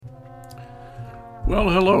Well,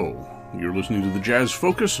 hello. You're listening to the Jazz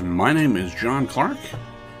Focus, and my name is John Clark.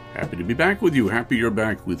 Happy to be back with you. Happy you're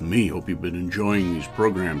back with me. Hope you've been enjoying these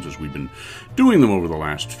programs as we've been doing them over the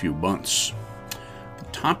last few months. The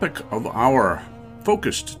topic of our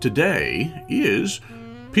focus today is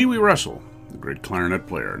Pee Wee Russell, the great clarinet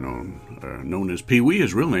player known as Pee Wee.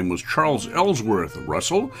 His real name was Charles Ellsworth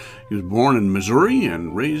Russell. He was born in Missouri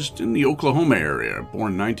and raised in the Oklahoma area.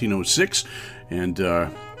 Born in 1906, and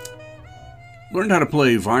learned how to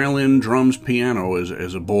play violin, drums, piano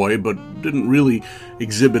as a boy, but didn't really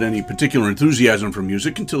exhibit any particular enthusiasm for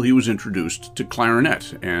music until he was introduced to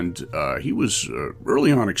clarinet. And he was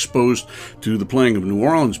early on exposed to the playing of a New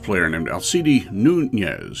Orleans player named Alcide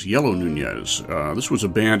Nunez, Yellow Nunez. This was a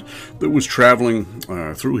band that was traveling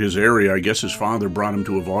through his area. I guess his father brought him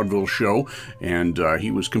to a vaudeville show, and he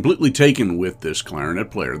was completely taken with this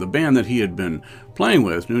clarinet player. The band that he had been playing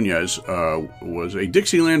with, Nunez, was a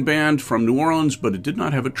Dixieland band from New Orleans, but it did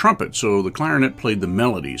not have a trumpet, so the clarinet played the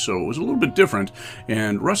melody, so it was a little bit different,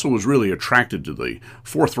 and Russell was really attracted to the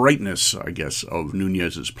forthrightness, I guess, of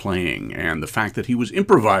Nunez's playing, and the fact that he was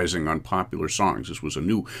improvising on popular songs. This was a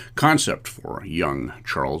new concept for young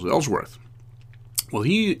Charles Ellsworth. Well,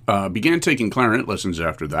 he began taking clarinet lessons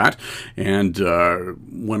after that, and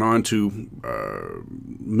went on to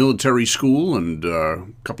military school and a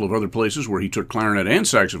couple of other places where he took clarinet and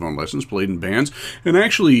saxophone lessons, played in bands, and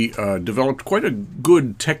actually developed quite a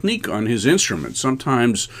good technique on his instrument.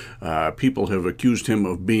 Sometimes people have accused him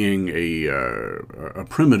of being a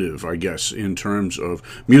primitive, I guess, in terms of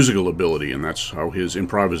musical ability, and that's how his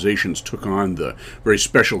improvisations took on the very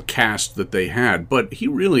special cast that they had. But he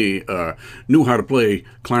really knew how to play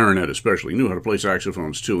clarinet, especially knew how to play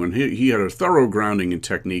saxophones too, and he had a thorough grounding in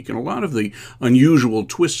technique, and a lot of the unusual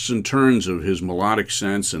twists and turns of his melodic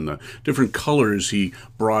sense and the different colors he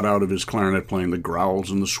brought out of his clarinet playing, the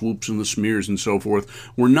growls and the swoops and the smears and so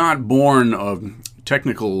forth, were not born of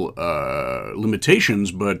technical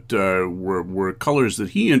limitations, but were colors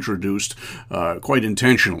that he introduced quite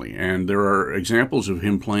intentionally. And there are examples of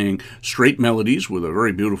him playing straight melodies with a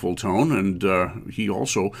very beautiful tone, and he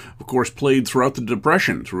also, of course, played throughout the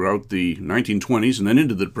Depression, throughout the 1920s and then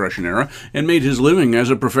into the Depression era, and made his living as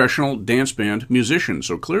a professional dance band musician.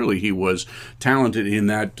 So clearly he was talented in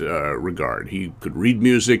that regard. He could read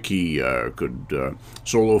music, he could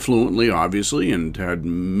solo fluently, obviously, and had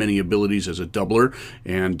many abilities as a doubler,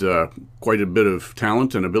 and quite a bit of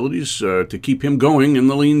talent and abilities to keep him going in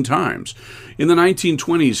the lean times. In the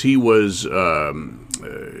 1920s, he was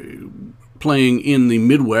playing in the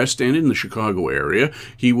Midwest and in the Chicago area.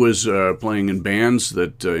 He was playing in bands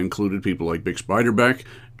that included people like Bix Beiderbecke,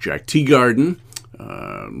 Jack Teagarden.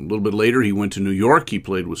 A little bit later, he went to New York. He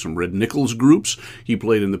played with some Red Nichols groups. He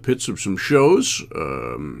played in the pits of some shows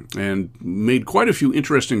and made quite a few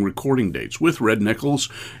interesting recording dates with Red Nichols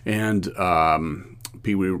and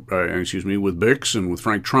with Bix and with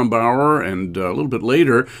Frank Trumbauer, and a little bit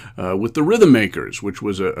later with the Rhythm Makers, which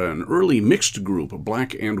was an early mixed group of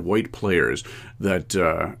black and white players that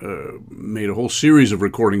made a whole series of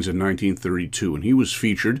recordings in 1932, and he was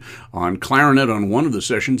featured on clarinet on one of the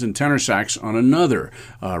sessions and tenor sax on another.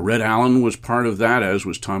 Red Allen was part of that, as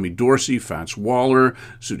was Tommy Dorsey, Fats Waller,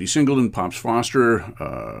 Sudie Singleton, Pops Foster,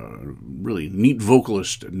 really neat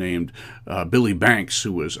vocalist named Billy Banks,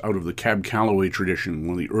 who was out of the Cab Calloway tradition,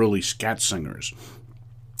 one of the early scat singers.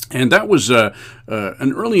 And that was an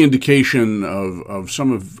early indication of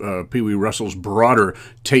some of Pee Wee Russell's broader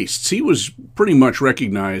tastes. He was pretty much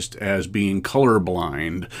recognized as being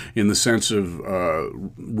colorblind in the sense of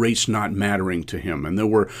race not mattering to him. And there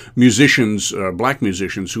were musicians, black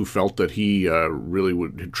musicians, who felt that he really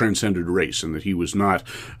transcended race and that he was not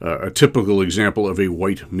a typical example of a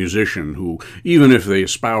white musician who, even if they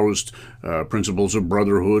espoused principles of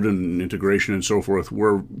brotherhood and integration and so forth,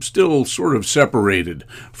 were still sort of separated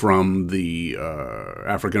from the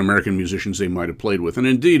African-American musicians they might have played with. And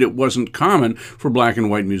indeed, it wasn't common for black and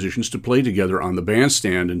white musicians to play together on the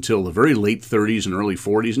bandstand until the very late 30s and early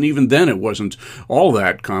 40s, and even then it wasn't all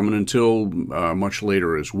that common until much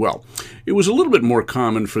later as well. It was a little bit more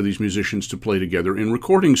common for these musicians to play together in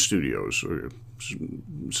recording studios,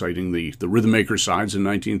 citing the Rhythm Maker sides in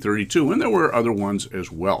 1932, and there were other ones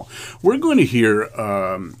as well. We're going to hear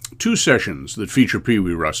two sessions that feature Pee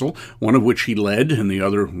Wee Russell, one of which he led and the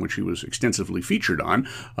other which he was extensively featured on.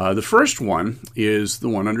 The first one is the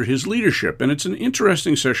one under his leadership, and it's an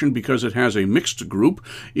interesting session because it has a mixed group.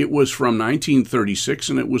 It was from 1936,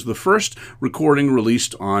 and it was the first recording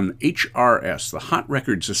released on HRS, the Hot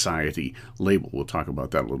Record Society label. We'll talk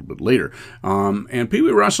about that a little bit later. And Pee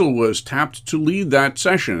Wee Russell was tapped to lead lead that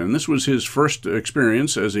session. And this was his first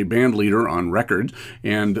experience as a band leader on record.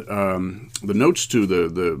 And the notes to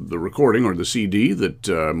the recording, or the CD that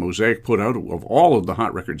Mosaic put out of all of the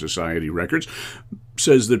Hot Record Society records,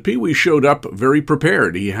 says that Pee Wee showed up very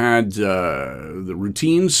prepared. He had the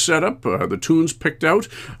routines set up, the tunes picked out.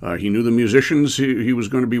 He knew the musicians he was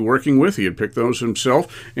going to be working with. He had picked those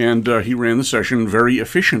himself, and he ran the session very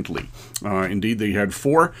efficiently. Indeed, they had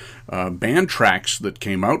 4 band tracks that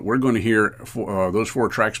came out. We're going to hear those 4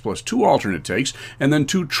 tracks plus 2 alternate takes, and then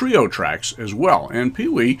 2 trio tracks as well. And Pee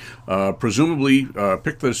Wee presumably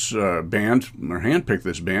picked this band, or handpicked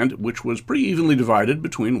this band, which was pretty evenly divided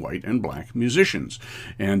between white and black musicians.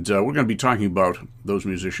 And we're going to be talking about those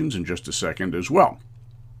musicians in just a second as well.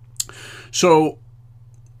 So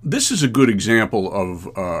this is a good example of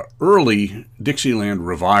early Dixieland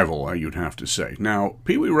revival, you'd have to say. Now,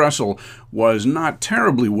 Pee Wee Russell was not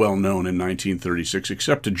terribly well known in 1936,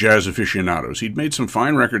 except to jazz aficionados. He'd made some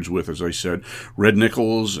fine records with, as I said, Red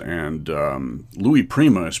Nichols and Louis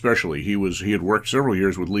Prima especially. He had worked several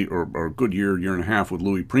years with or a good year and a half with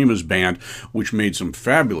Louis Prima's band, which made some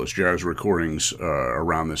fabulous jazz recordings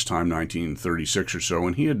around this time, 1936 or so,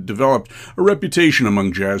 and he had developed a reputation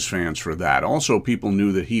among jazz fans for that. Also, people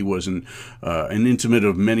knew that he was an intimate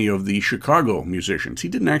of many of the Chicago musicians. He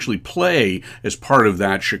didn't actually play as part of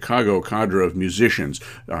that Chicago cadre of musicians.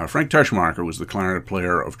 Frank Tushmacher was the clarinet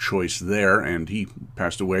player of choice there, and he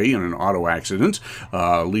passed away in an auto accident,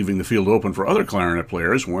 leaving the field open for other clarinet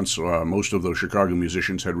players once most of those Chicago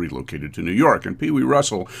musicians had relocated to New York. And Pee Wee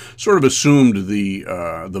Russell sort of assumed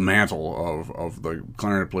the mantle of the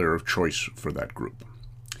clarinet player of choice for that group.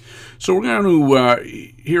 So we're going to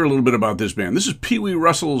hear a little bit about this band. This is Pee Wee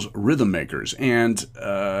Russell's Rhythm Makers, and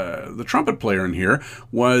the trumpet player in here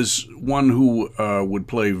was one who would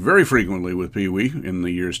play very frequently with Pee Wee in the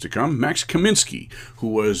years to come, Max Kaminsky, who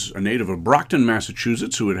was a native of Brockton,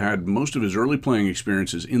 Massachusetts, who had most of his early playing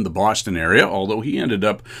experiences in the Boston area, although he ended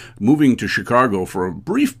up moving to Chicago for a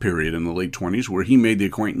brief period in the late 20s, where he made the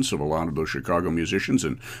acquaintance of a lot of those Chicago musicians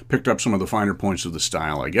and picked up some of the finer points of the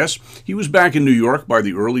style, I guess. He was back in New York by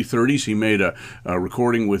the early 30s. He made a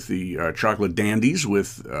recording with the Chocolate Dandies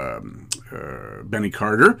with Benny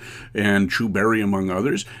Carter and Chu Berry, among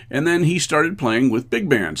others. And then he started playing with big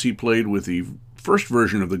bands. He played with the first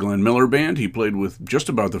version of the Glenn Miller Band. He played with just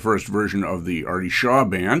about the first version of the Artie Shaw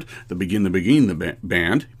Band, the Begin the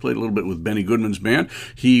Band. He played a little bit with Benny Goodman's band.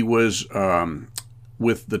 He was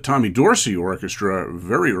with the Tommy Dorsey Orchestra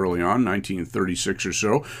very early on, 1936 or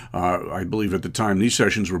so. I believe at the time these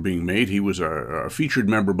sessions were being made, he was a featured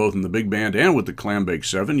member both in the big band and with the Clambake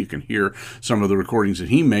 7. You can hear some of the recordings that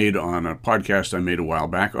he made on a podcast I made a while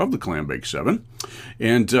back of the Clambake 7.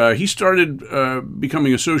 And he started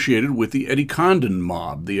becoming associated with the Eddie Condon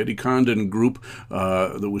mob, the Eddie Condon group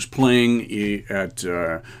that was playing at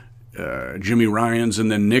Jimmy Ryan's and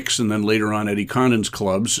then Nick's and then later on Eddie Condon's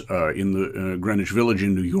clubs in the Greenwich Village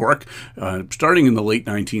in New York, starting in the late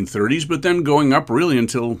 1930s, but then going up really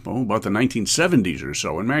until about the 1970s or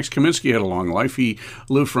so. And Max Kaminsky had a long life. He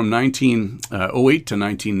lived from 1908 to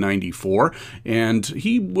 1994, and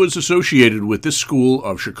he was associated with this school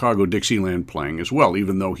of Chicago Dixieland playing as well,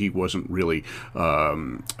 even though he wasn't really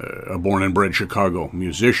a born and bred Chicago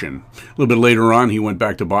musician. A little bit later on, he went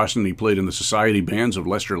back to Boston. He played in the society bands of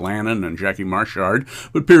Lester Lannon and Jackie Marchard,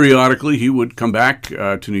 but periodically he would come back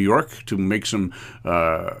to New York to make some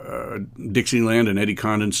Dixieland and Eddie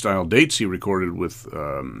Condon style dates. He recorded with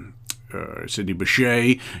Sidney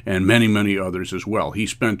Bechet and many, many others as well. He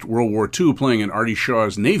spent World War II playing in Artie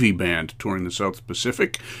Shaw's Navy Band touring the South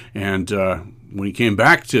Pacific, and when he came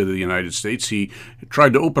back to the United States, he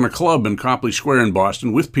tried to open a club in Copley Square in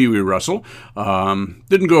Boston with Pee Wee Russell.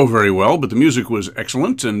 Didn't go very well, but the music was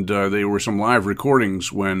excellent, and there were some live recordings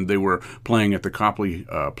when they were playing at the Copley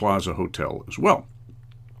Plaza Hotel as well.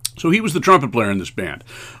 So he was the trumpet player in this band.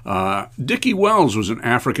 Dickie Wells was an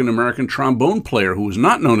African-American trombone player who was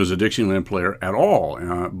not known as a Dixieland player at all,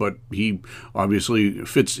 but he obviously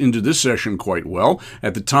fits into this session quite well.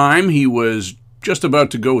 At the time, he was just about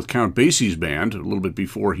to go with Count Basie's band, a little bit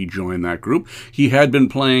before he joined that group. He had been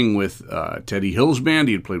playing with Teddy Hill's band.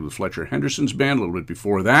 He had played with Fletcher Henderson's band a little bit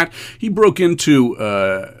before that. He broke into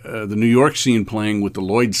the New York scene playing with the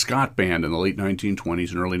Lloyd Scott band in the late 1920s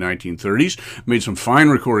and early 1930s. Made some fine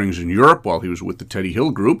recordings in Europe while he was with the Teddy Hill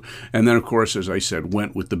group. And then, of course, as I said,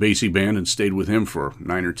 went with the Basie band and stayed with him for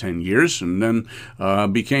 9 or 10 years. And then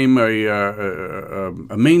became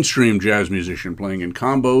a mainstream jazz musician, playing in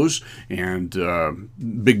combos and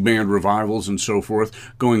big band revivals and so forth,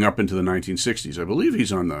 going up into the 1960s. I believe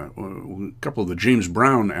he's on a couple of the James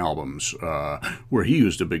Brown albums where he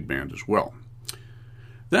used a big band as well.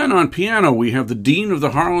 Then on piano, we have the dean of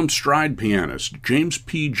the Harlem Stride pianist, James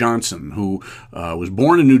P. Johnson, who was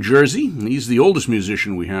born in New Jersey. He's the oldest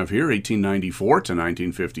musician we have here, 1894 to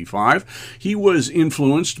 1955. He was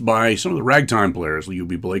influenced by some of the ragtime players,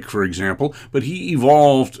 U.B. Blake, for example, but he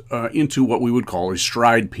evolved into what we would call a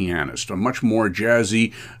stride pianist, a much more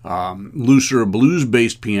jazzy, looser,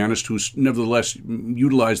 blues-based pianist who nevertheless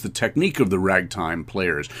utilized the technique of the ragtime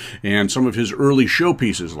players. And some of his early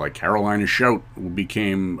showpieces, like Carolina Shout,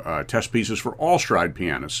 became test pieces for all stride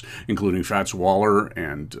pianists, including Fats Waller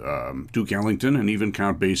and Duke Ellington and even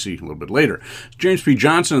Count Basie a little bit later. James P.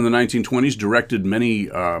 Johnson in the 1920s directed many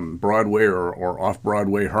Broadway or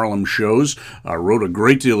off-Broadway Harlem shows, wrote a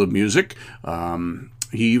great deal of music.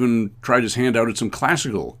 He even tried his hand out at some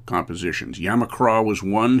classical compositions. Yamacraw was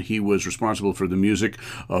one. He was responsible for the music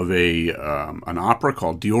of an opera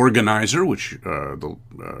called The Organizer, which the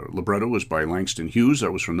libretto was by Langston Hughes.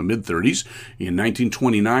 That was from the mid-30s. In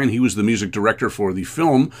 1929, he was the music director for the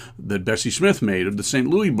film that Bessie Smith made of the St.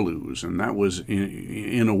 Louis Blues, and that was,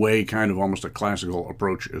 in a way, kind of almost a classical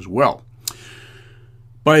approach as well.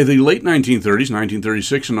 By the late 1930s,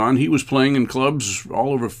 1936 and on, he was playing in clubs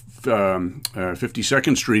all over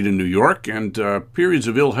 52nd Street in New York, and periods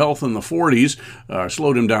of ill health in the 40s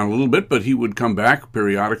slowed him down a little bit, but he would come back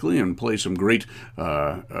periodically and play some great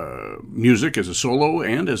music as a solo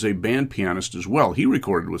and as a band pianist as well. He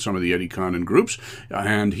recorded with some of the Eddie Condon groups,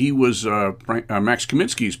 and he was Max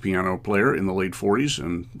Kaminsky's piano player in the late 40s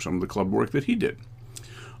and some of the club work that he did.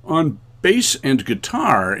 On bass and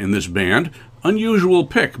guitar in this band, unusual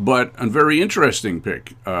pick, but a very interesting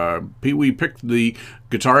pick. Pee Wee picked the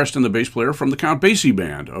guitarist and the bass player from the Count Basie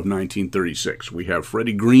Band of 1936. We have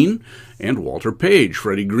Freddie Green and Walter Page.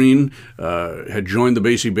 Freddie Green had joined the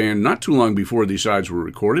Basie Band not too long before these sides were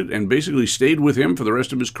recorded and basically stayed with him for the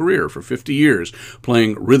rest of his career, for 50 years,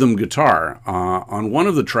 playing rhythm guitar. On one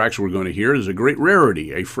of the tracks we're going to hear is a great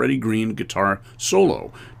rarity, a Freddie Green guitar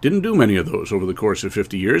solo. Didn't do many of those over the course of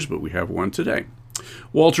 50 years, but we have one today.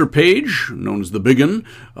 Walter Page, known as the Big 'Un,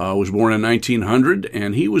 was born in 1900,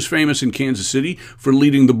 and he was famous in Kansas City for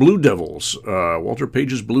leading the Blue Devils. Walter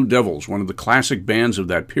Page's Blue Devils, one of the classic bands of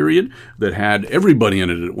that period that had everybody in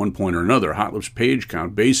it at one point or another. Hot Lips Page,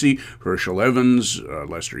 Count Basie, Herschel Evans,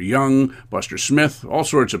 Lester Young, Buster Smith, all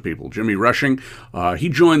sorts of people, Jimmy Rushing. He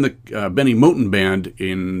joined the Benny Moten Band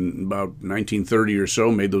in about 1930 or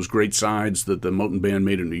so, made those great sides that the Moten Band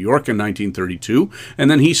made in New York in 1932,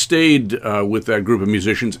 and then he stayed with that group of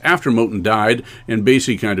musicians after Moten died, and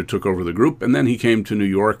Basie kind of took over the group, and then he came to New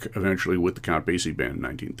York eventually with the Count Basie Band in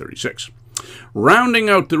 1936. Rounding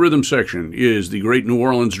out the rhythm section is the great New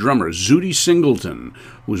Orleans drummer, Zutty Singleton,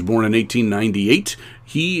 who was born in 1898.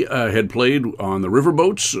 He had played on the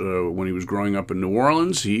riverboats when he was growing up in New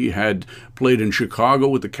Orleans. He had played in Chicago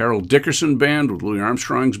with the Carol Dickerson Band, with Louis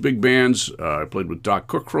Armstrong's big bands. Played with Doc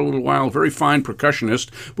Cook for a little while. Very fine percussionist,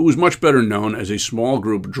 but was much better known as a small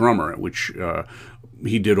group drummer, which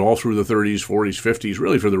he did all through the 30s, 40s, 50s,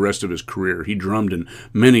 really for the rest of his career. He drummed in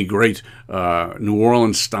many great New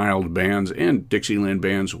Orleans-styled bands and Dixieland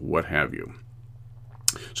bands, what have you.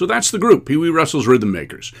 So that's the group, Pee Wee Russell's Rhythm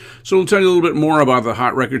Makers. So we'll tell you a little bit more about the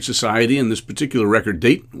Hot Record Society and this particular record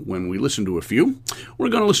date when we listen to a few. We're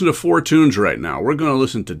going to listen to 4 tunes right now. We're going to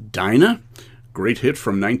listen to Dinah, great hit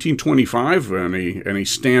from 1925 and a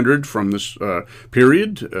standard from this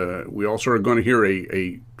period. We also are going to hear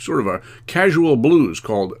a sort of a casual blues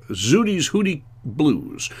called Zutty's Hootie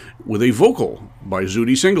Blues, with a vocal by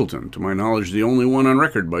Zutty Singleton, to my knowledge the only one on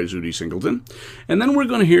record by Zutty Singleton. And then we're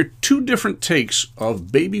going to hear 2 different takes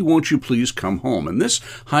of Baby Won't You Please Come Home, and this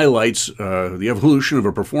highlights the evolution of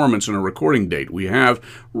a performance and a recording date. We have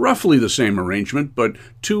roughly the same arrangement, but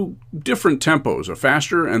 2 different tempos, a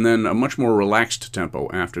faster and then a much more relaxed tempo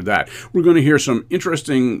after that. We're going to hear some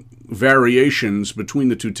interesting variations between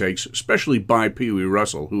the 2 takes, especially by Pee Wee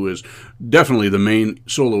Russell, who is definitely the main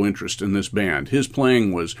solo interest in this band. His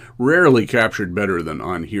playing was rarely captured better than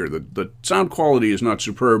on here. The sound quality is not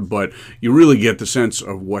superb, but you really get the sense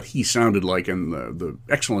of what he sounded like and the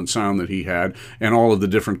excellent sound that he had and all of the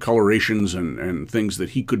different colorations and things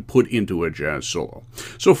that he could put into a jazz solo.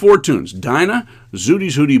 So 4 tunes, Dinah,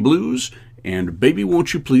 Zutty's Hootie Blues, and Baby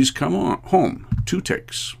Won't You Please Come Home. 2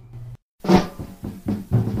 takes.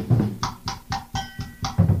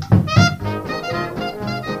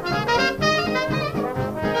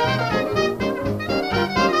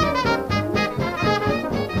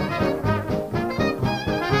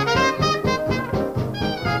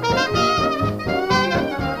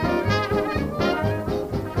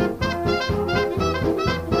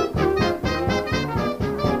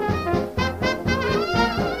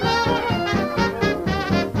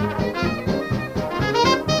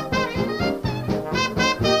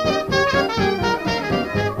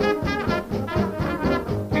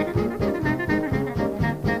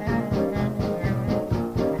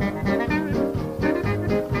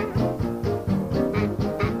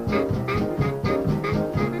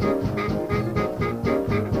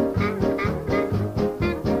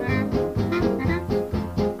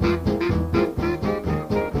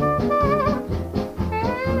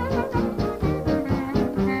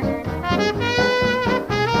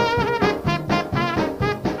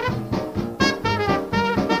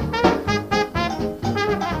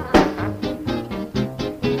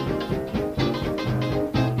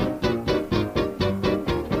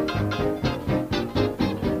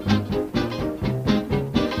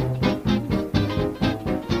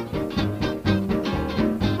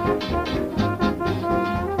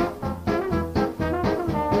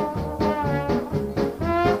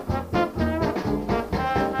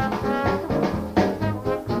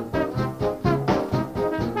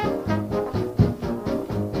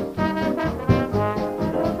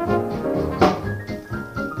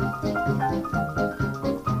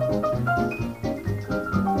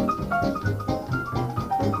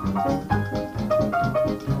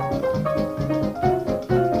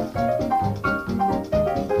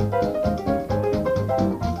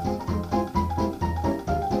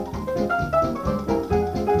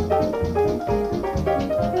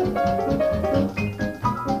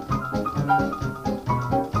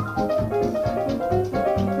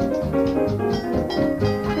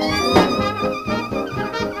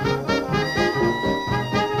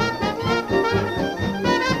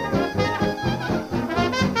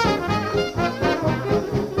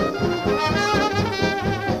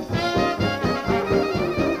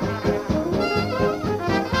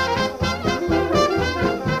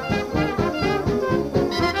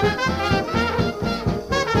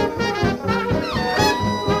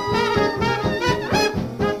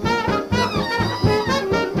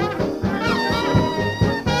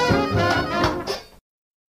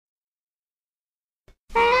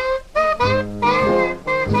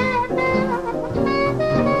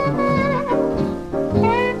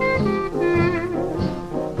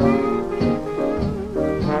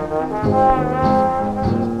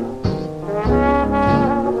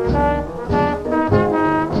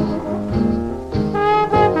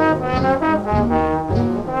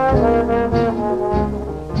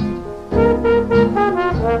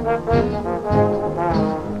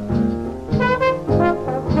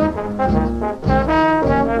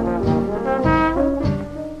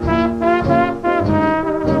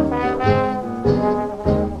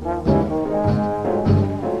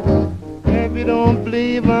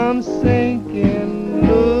 sinking.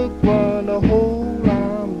 Look for the hole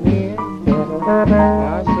I'm in.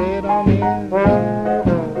 I said I'm in.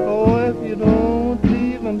 Oh, if you don't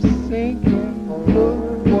leave, I'm sinking.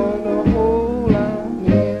 Look for the hole I'm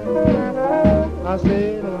in. I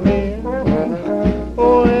said I'm in.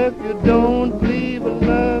 Oh, if you don't leave, I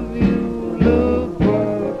love you. Look for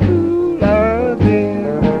the pool I've been.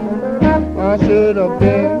 I should have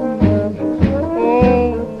been.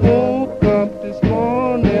 Oh, woke up this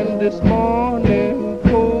morning,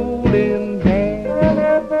 cold in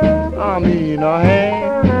hand. I mean a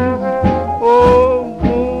hand. Oh,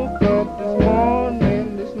 woke up this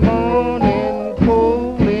morning,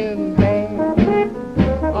 cold in hand.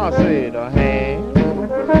 I said a hand.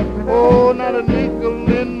 Oh, not a nickel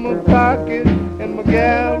in my pocket, and my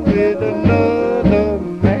gal with another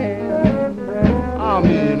man. I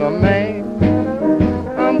mean a man.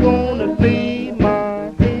 I'm gonna lay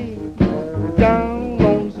my head down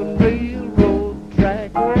on some railroad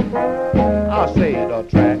track. I said a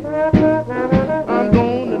track. I'm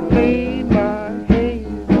gonna lay my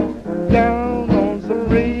head down on some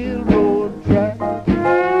railroad track.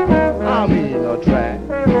 I mean a track.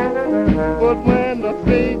 But when I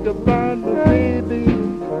think about the baby,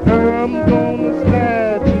 I'm gonna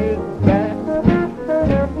snatch it back,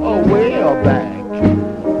 oh, way back.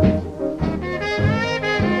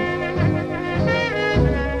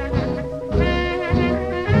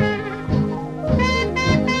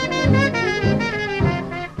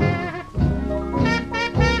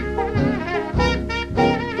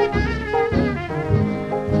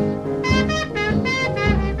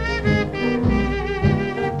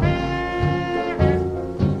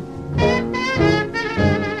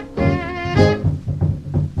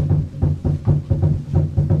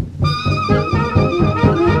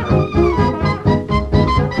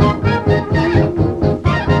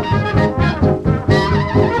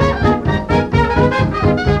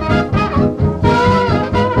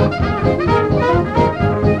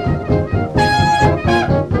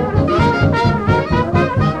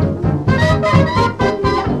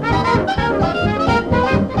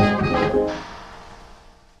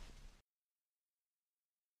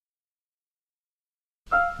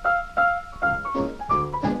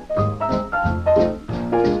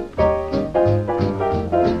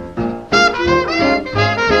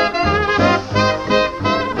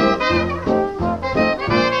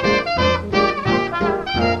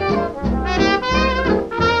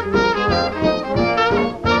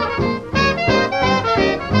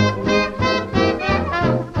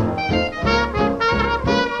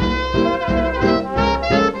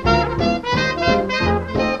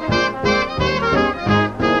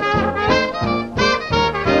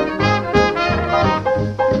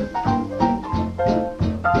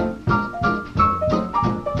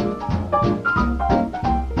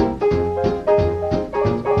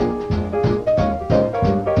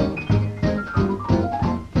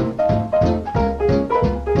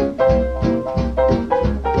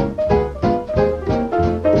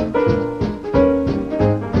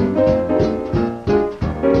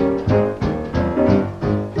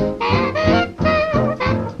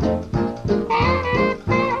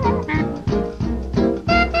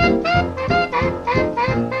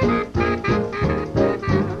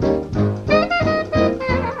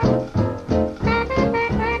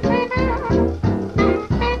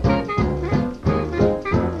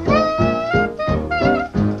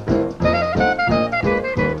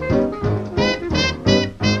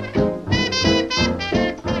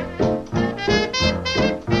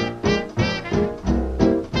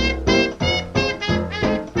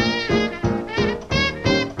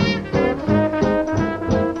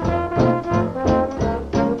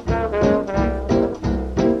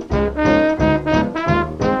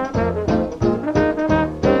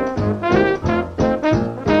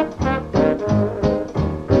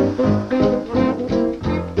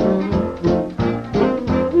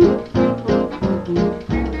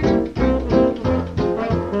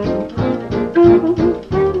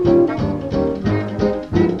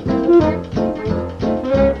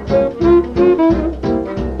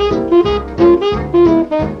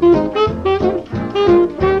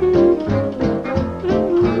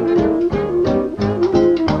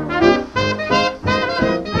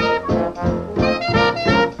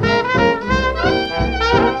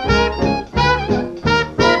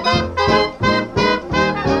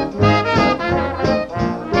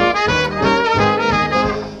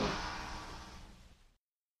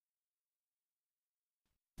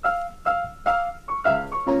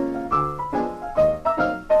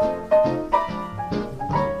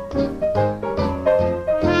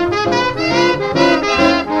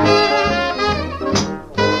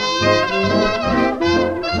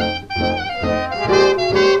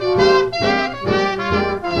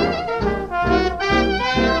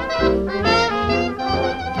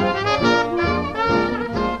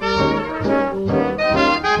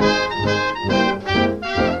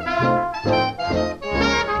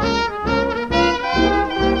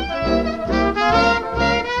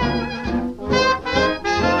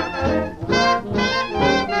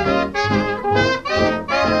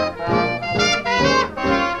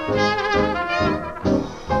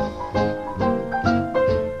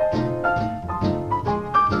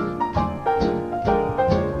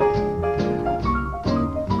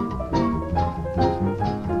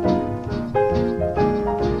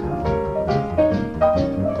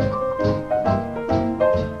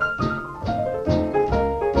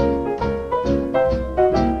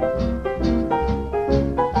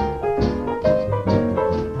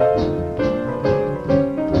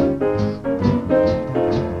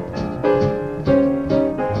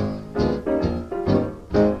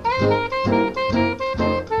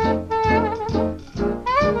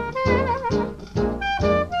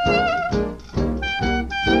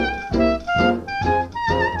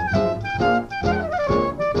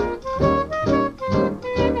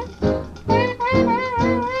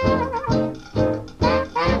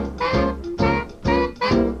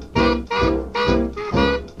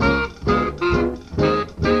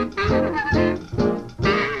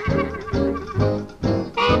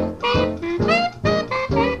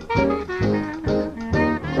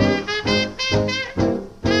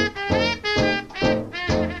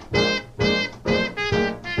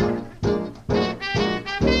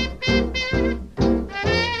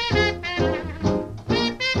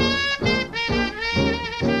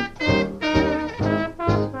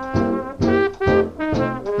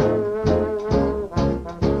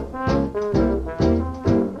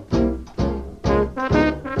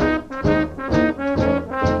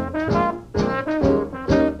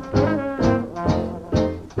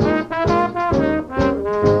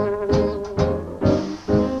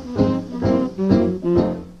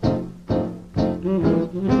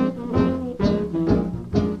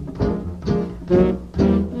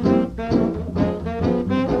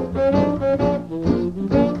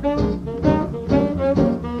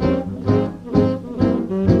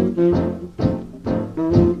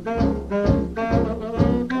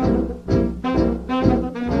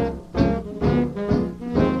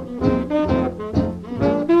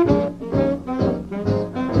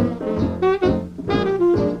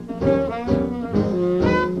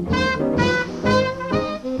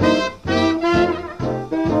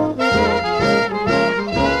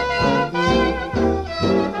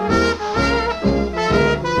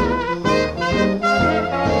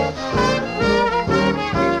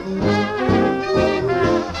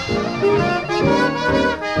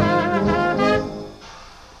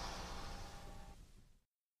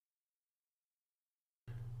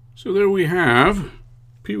 So there we have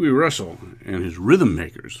Pee Wee Russell and his Rhythm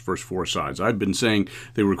Makers, first four sides. I've been saying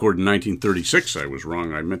they were recorded in 1936. I was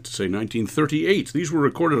wrong. I meant to say 1938. These were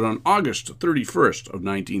recorded on August 31st of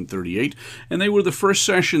 1938, and they were the first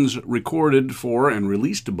sessions recorded for and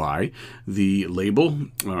released by the label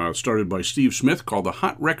started by Steve Smith called the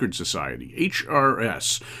Hot Record Society,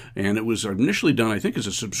 HRS, and it was initially done, I think, as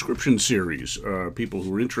a subscription series. People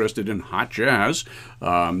who were interested in hot jazz,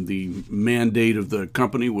 the mandate of the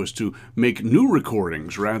company was to make new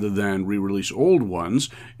recordings rather than re-release old ones,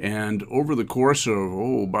 and over the course of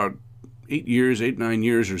about 9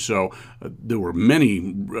 years or so, there were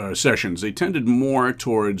many sessions. They tended more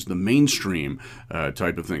towards the mainstream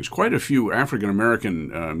type of things. Quite a few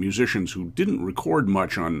African-American musicians who didn't record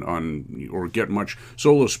much on or get much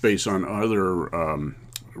solo space on other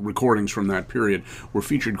recordings from that period were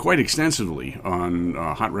featured quite extensively on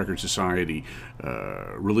Hot Record Society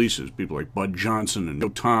releases. People like Bud Johnson and Joe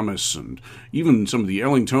Thomas, and even some of the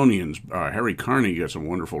Ellingtonians. Harry Carney got some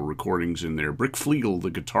wonderful recordings in there. Brick Flegel, the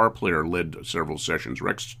guitar player, led several sessions.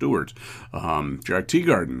 Rex Stewart, Jack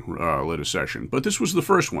Teagarden led a session. But this was the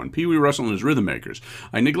first one, Pee Wee Russell and his Rhythm Makers.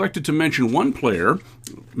 I neglected to mention one player,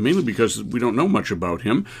 mainly because we don't know much about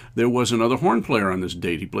him. There was another horn player on this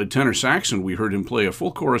date. He played tenor sax, and we heard him play a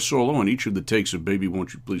full chorus solo on each of the takes of Baby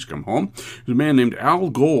Won't You Please Come Home. There's a man named Al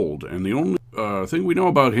Gold, and the only thing we know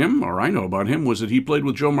about him, or I know about him, was that he played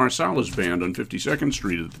with Joe Marsala's band on 52nd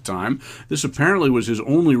Street at the time. This apparently was his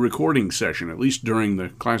only recording session, at least during the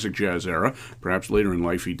classic jazz era. Perhaps later in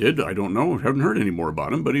life he did. I don't know. I haven't heard any more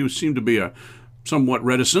about him, but he seemed to be a somewhat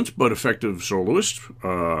reticent but effective soloist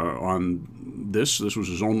on this.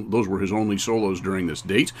 Those were his only solos during this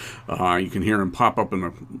date. You can hear him pop up in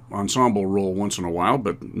an ensemble role once in a while,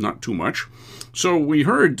 but not too much. So we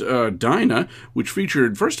heard Dinah, which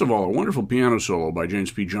featured, first of all, a wonderful piano solo by James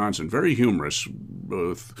P. Johnson, very humorous,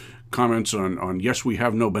 with comments on Yes, We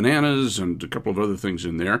Have No Bananas and a couple of other things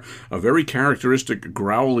in there. A very characteristic,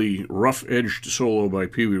 growly, rough-edged solo by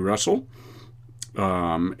Pee Wee Russell.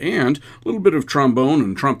 And a little bit of trombone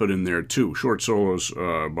and trumpet in there, too. Short solos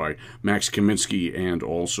by Max Kaminsky and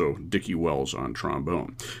also Dickie Wells on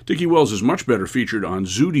trombone. Dickie Wells is much better featured on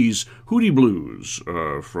Zootie's Hootie Blues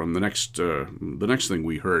from the next thing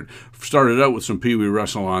we heard. Started out with some Pee Wee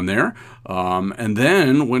Russell on there, and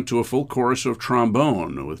then went to a full chorus of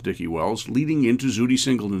trombone with Dickie Wells, leading into Zootie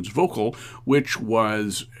Singleton's vocal, which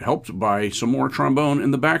was helped by some more trombone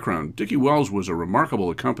in the background. Dickie Wells was a remarkable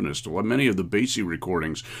accompanist. Many of the bassy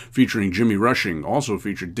recordings featuring Jimmy Rushing also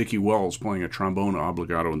featured Dickie Wells playing a trombone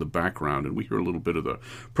obligato in the background, and we hear a little bit of the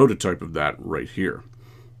prototype of that right here.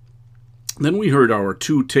 Then we heard our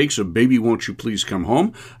two takes of Baby Won't You Please Come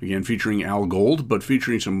Home, again featuring Al Gold, but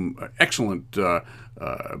featuring some excellent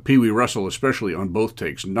Pee Wee Russell, especially on both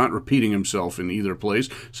takes, not repeating himself in either place.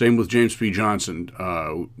 Same with James P. Johnson.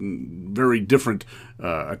 Very different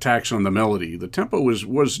attacks on the melody. The tempo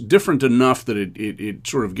was different enough that it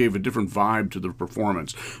sort of gave a different vibe to the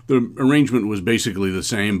performance. The arrangement was basically the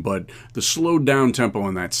same, but the slowed down tempo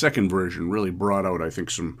in that second version really brought out, I think,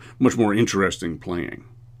 some much more interesting playing.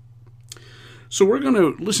 So we're going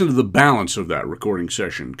to listen to the balance of that recording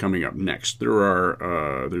session coming up next.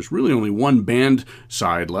 There's really only one band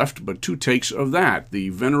side left, but two takes of that. The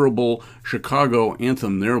venerable Chicago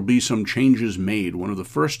anthem, There'll Be Some Changes Made, one of the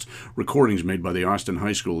first recordings made by the Austin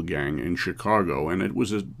High School gang in Chicago, and it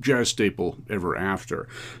was a jazz staple ever after.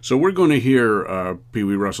 So we're going to hear Pee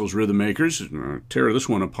Wee Russell's Rhythm Makers tear this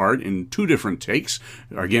one apart in two different takes.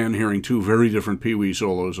 Again, hearing two very different Pee Wee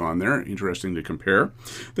solos on there. Interesting to compare.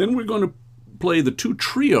 Then we're going to play the two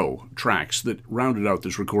trio tracks that rounded out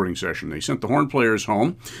this recording session. They sent the horn players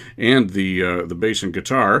home and the bass and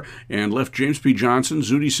guitar, and left James P. Johnson,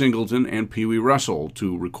 Zootie Singleton, and Pee Wee Russell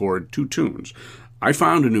to record two tunes. I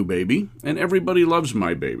Found a New Baby and Everybody Loves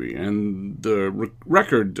My Baby. And the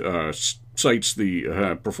record cites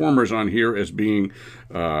the performers on here as being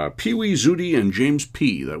Pee Wee, Zootie, and James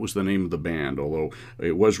P. That was the name of the band, although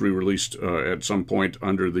it was re-released at some point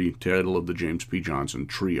under the title of the James P. Johnson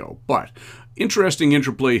Trio. But interesting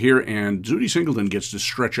interplay here, and Zootie Singleton gets to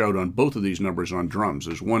stretch out on both of these numbers on drums.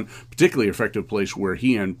 There's one particularly effective place where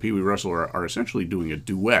he and Pee Wee Russell are essentially doing a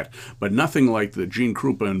duet, but nothing like the Gene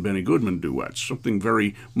Krupa and Benny Goodman duets, something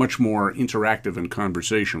very much more interactive and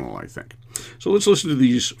conversational, I think. So let's listen to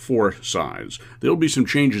these four sides. There'll Be Some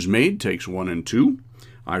Changes Made, takes 1 and 2.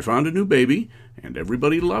 I Found a New Baby, and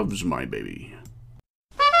Everybody Loves My Baby.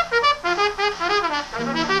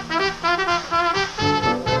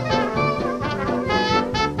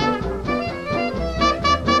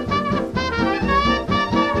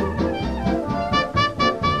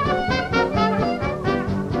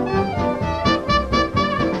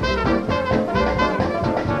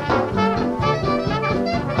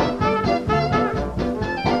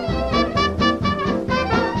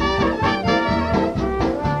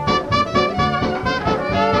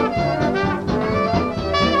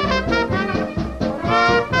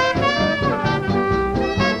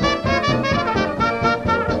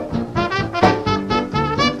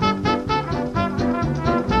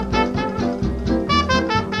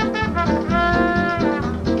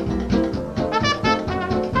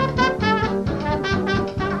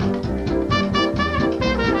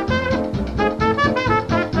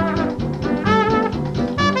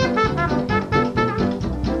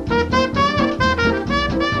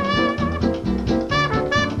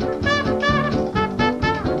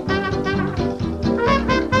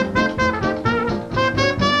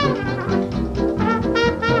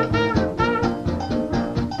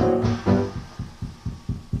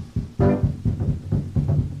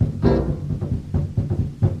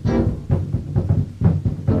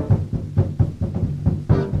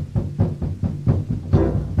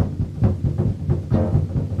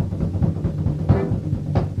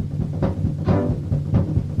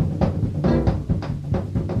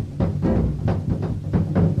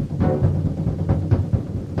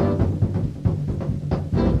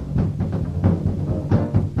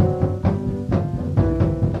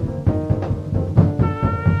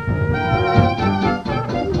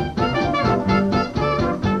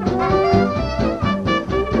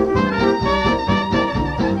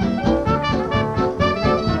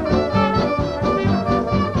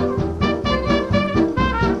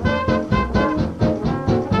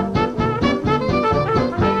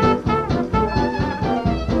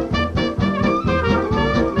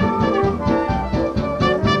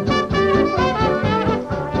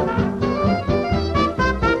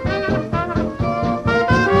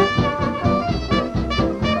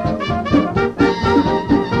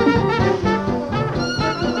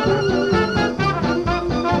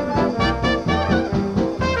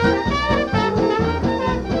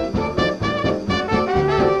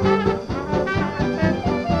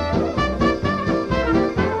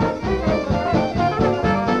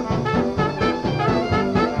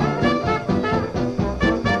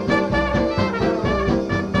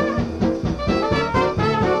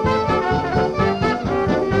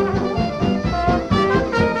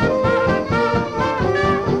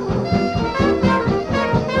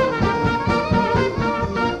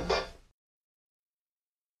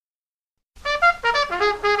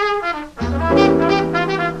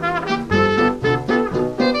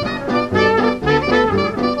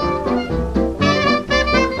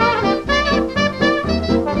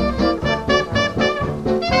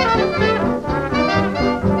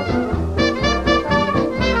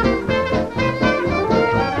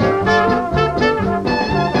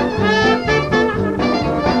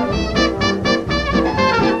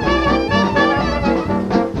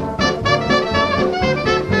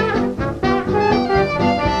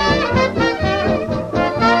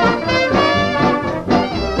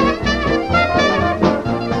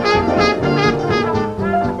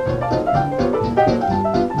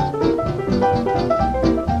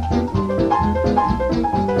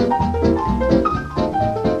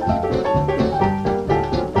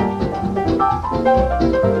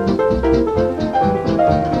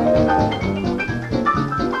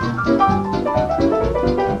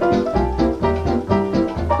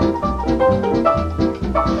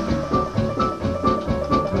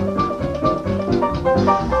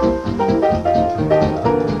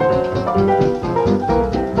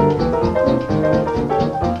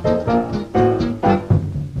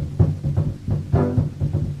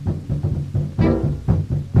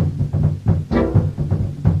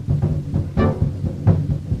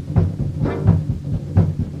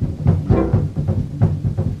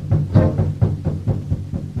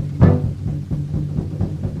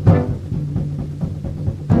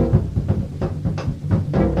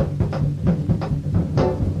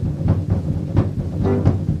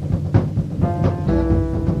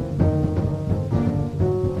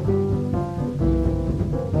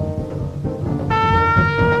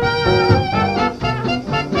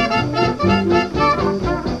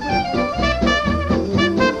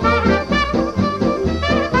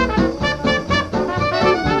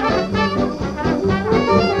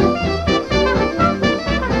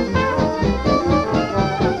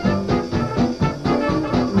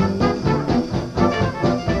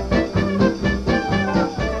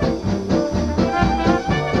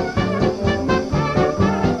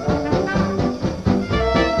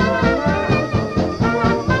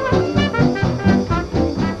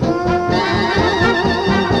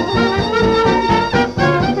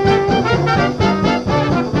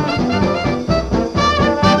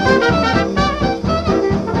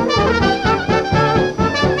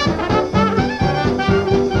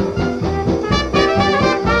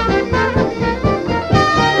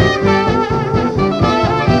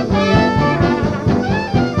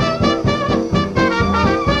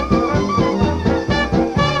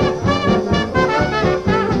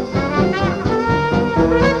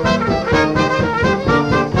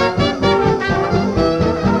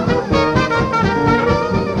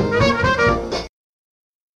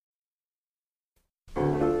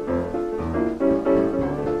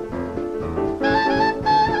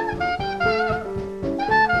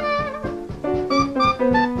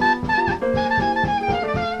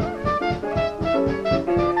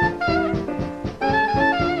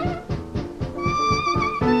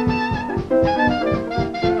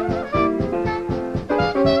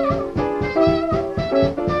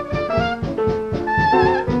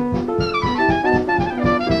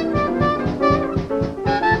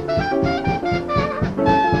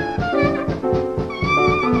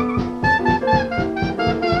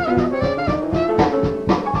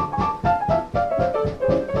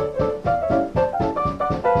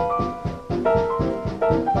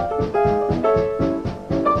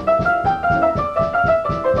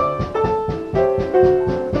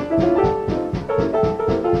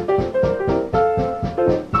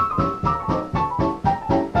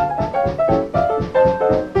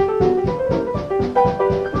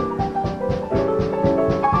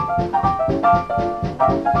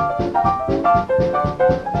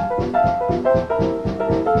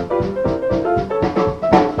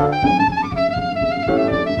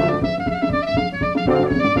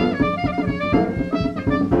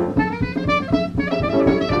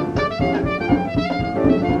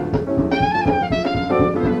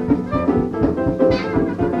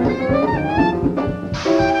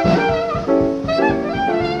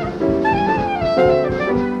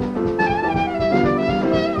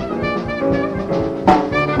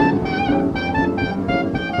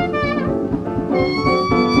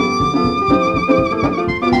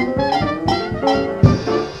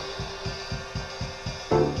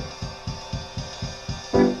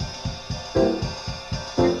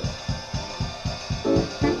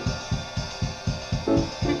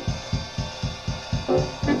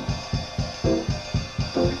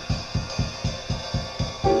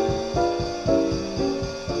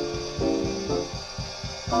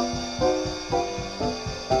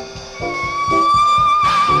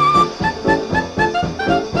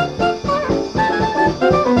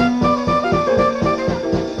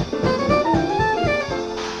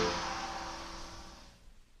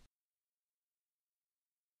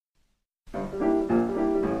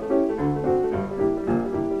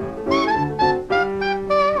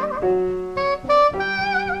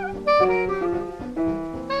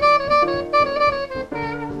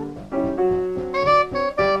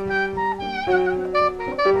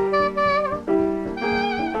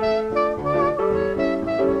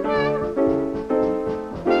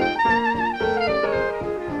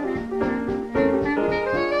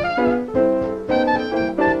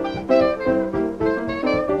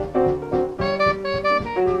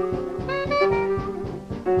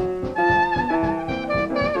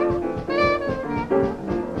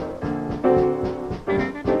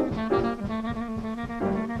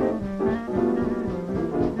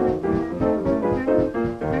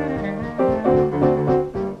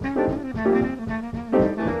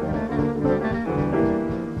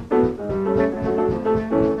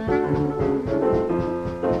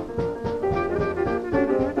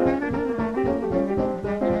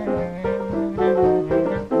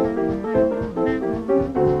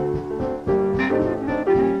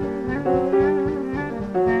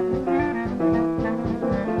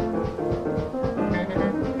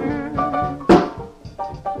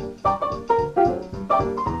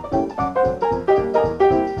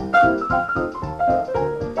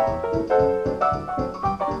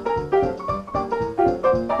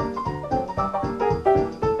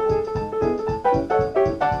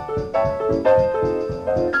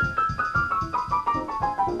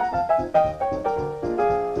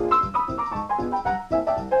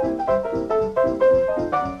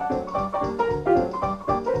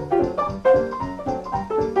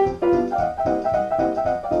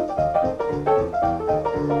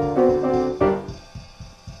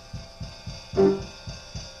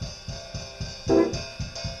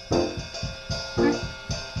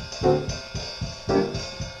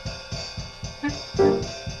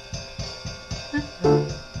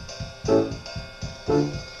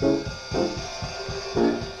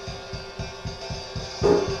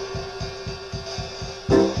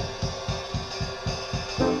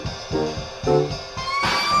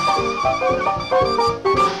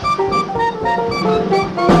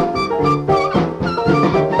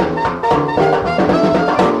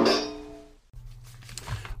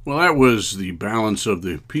 Well, that was the balance of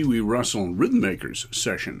the Pee Wee Russell and Rhythm Makers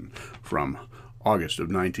session from August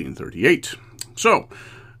of 1938. So,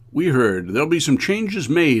 we heard there'll be some changes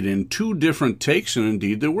made in two different takes, and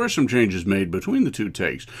indeed there were some changes made between the two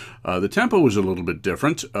takes. The tempo was a little bit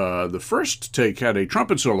different. The first take had a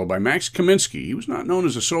trumpet solo by Max Kaminsky. He was not known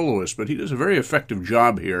as a soloist, but he does a very effective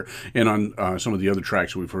job here and on some of the other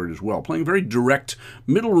tracks we've heard as well, playing very direct,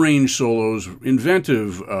 middle-range solos,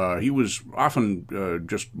 inventive. He was often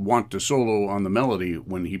just want to solo on the melody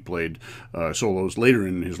when he played solos later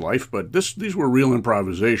in his life, but these were real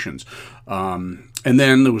improvisations. And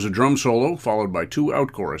then there was a drum solo followed by two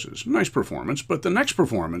out choruses. Nice performance, but the next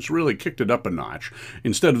performance really kicked it up a notch.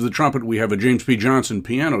 Instead of the trumpet, we have a James P. Johnson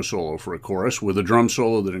piano solo for a chorus with a drum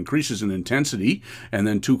solo that increases in intensity, and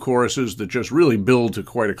then two choruses that just really build to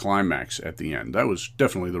quite a climax at the end. That was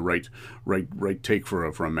definitely the right take for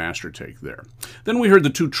a master take there. Then we heard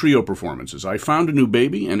the two trio performances, I Found a New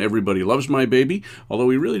Baby and Everybody Loves My Baby, although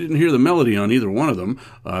we really didn't hear the melody on either one of them.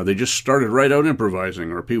 They just started right out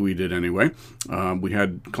improvising, or Pee Wee did anyway. We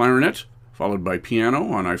had clarinet, followed by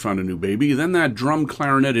piano on I Found a New Baby, then that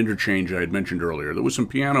drum-clarinet interchange I had mentioned earlier. There was some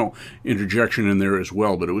piano interjection in there as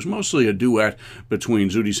well, but it was mostly a duet between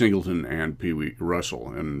Zutty Singleton and Pee Wee Russell.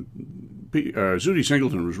 And Zutty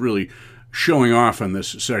Singleton was really showing off in this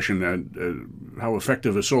session how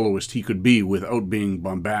effective a soloist he could be without being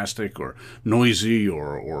bombastic or noisy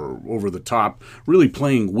or over the top, really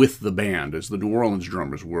playing with the band, as the New Orleans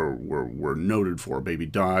drummers were noted for, Baby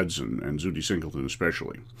Dodds and Zutty Singleton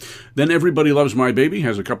especially. Then Everybody Loves My Baby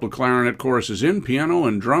has a couple of clarinet choruses in, piano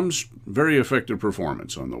and drums, very effective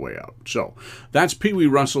performance on the way out. So that's Pee Wee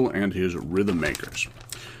Russell and his Rhythm Makers.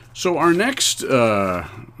 So our next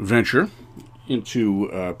venture into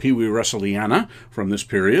Pee Wee Russelliana from this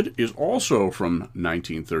period is also from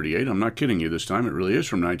 1938. I'm not kidding you this time. It really is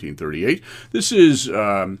from 1938. This is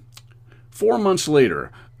 4 months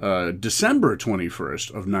later, December 21st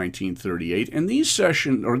of 1938, and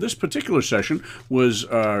this particular session was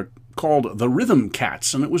called The Rhythm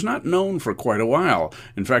Cats, and it was not known for quite a while.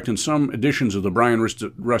 In fact, in some editions of the Brian Rust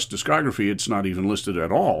discography, it's not even listed at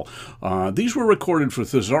all. These were recorded for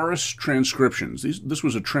Thesaurus Transcriptions. This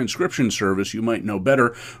was a transcription service you might know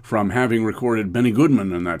better from having recorded Benny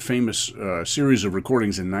Goodman in that famous series of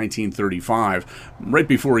recordings in 1935, right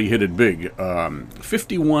before he hit it big.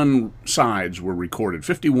 51 sides were recorded,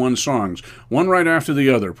 51 songs, one right after the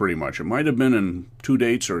other, pretty much. It might have been in 2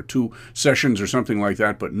 dates or 2 sessions or something like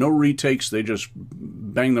that, but no retakes. They just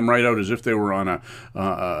banged them right out as if they were on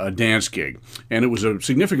a dance gig. And it was a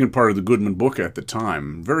significant part of the Goodman book at the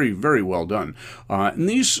time. Very, very well done. And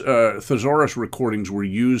these Thesaurus recordings were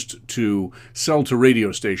used to sell to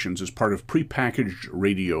radio stations as part of prepackaged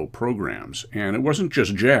radio programs. And it wasn't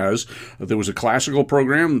just jazz. There was a classical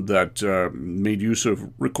program that made use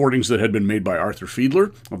of recordings that had been made by Arthur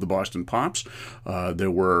Fiedler of the Boston Pops.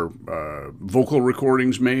 There were vocal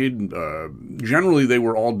recordings made. Generally, they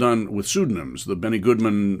were all done with pseudonyms. The Benny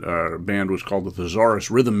Goodman band was called the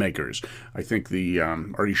Thesaurus Rhythm Makers. I think the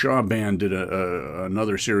Artie Shaw band did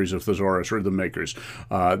another series of Thesaurus Rhythm Makers.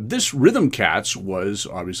 This Rhythm Cats was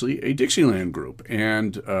obviously a Dixieland group,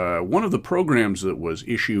 and one of the programs that was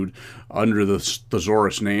issued under the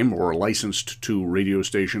Thesaurus name or licensed to radio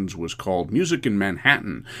stations was called Music in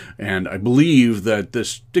Manhattan, and I believe that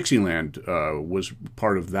this Dixieland was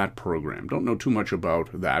part of that program. Don't know too much about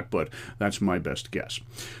that, but that's my best guess.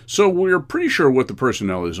 So we're pretty sure what the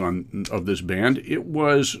personnel is of this band. It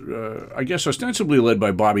was, I guess, ostensibly led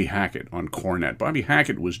by Bobby Hackett on cornet. Bobby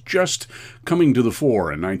Hackett was just coming to the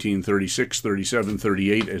fore in 1936, 37,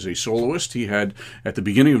 38 as a soloist. He had, at the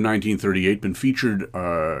beginning of 1938, been featured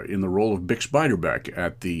in the role of Bix Beiderbecke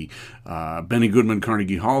at the Benny Goodman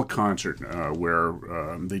Carnegie Hall concert, where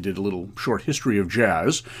they did a little short history of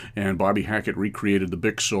jazz, and Bobby Hackett recreated the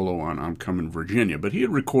Bix solo on I'm Comin' Virginia. But he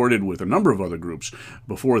had recorded with a number of other groups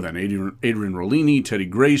before then, Adrian Rollini, Teddy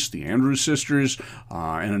Grace, the Andrews Sisters,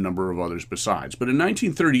 and a number of others besides. But in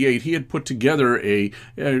 1938, he had put together a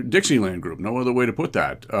Dixieland group, no other way to put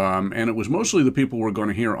that, and it was mostly the people we're going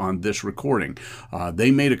to hear on this recording.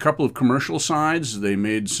 They made a couple of commercial sides, they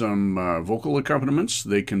made some vocal accompaniments.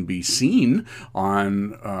 They can be seen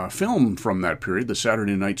on film from that period, the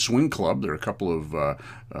Saturday Night Swing Club. There are a couple of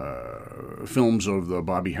films of the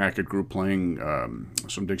Bobby Hackett group playing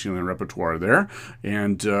some Dixieland repertoire there,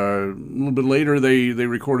 and a little bit later, they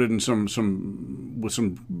recorded in some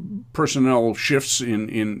personnel shifts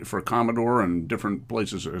for Commodore and different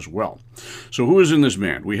places as well. So who is in this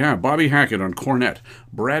band? We have Bobby Hackett on cornet,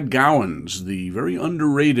 Brad Gowans, the very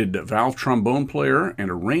underrated valve trombone player and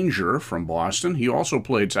arranger from Boston. He also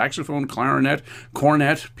played saxophone, clarinet,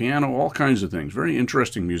 cornet, piano, all kinds of things. Very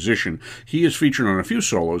interesting musician. He is featured on a few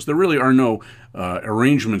solos. There really are no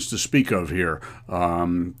arrangements to speak of here.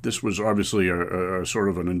 This was obviously a sort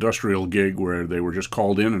of an industrial gig where they were just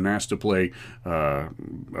called in and asked to play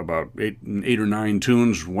about eight or nine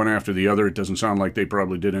tunes, one after the other. It doesn't sound like they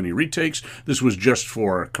probably did any retakes. This was just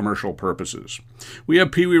for commercial purposes. We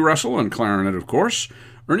have Pee Wee Russell on clarinet, of course.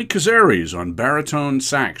 Ernie Cazares on baritone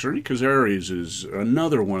sax. Ernie Cazares is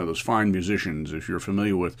another one of those fine musicians. If you're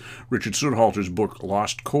familiar with Richard Soothalter's book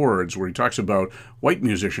Lost Chords, where he talks about white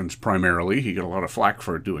musicians primarily, he got a lot of flack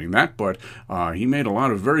for doing that, but he made a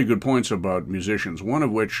lot of very good points about musicians, one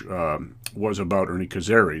of which was about Ernie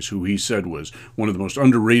Cazares, who he said was one of the most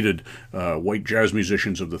underrated white jazz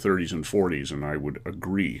musicians of the 30s and 40s, and I would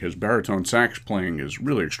agree. His baritone sax playing is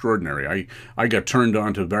really extraordinary. I got turned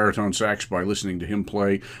on to baritone sax by listening to him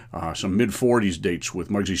play some mid-40s dates with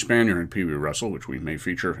Muggsy Spanier and Pee Wee Russell, which we may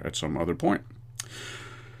feature at some other point.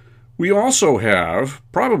 We also have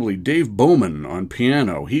probably Dave Bowman on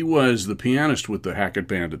piano. He was the pianist with the Hackett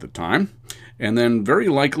Band at the time. And then very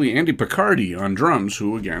likely Andy Picardi on drums,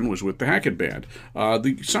 who again was with the Hackett Band.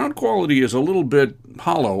 The sound quality is a little bit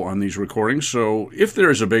hollow on these recordings, so if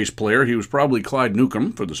there is a bass player, he was probably Clyde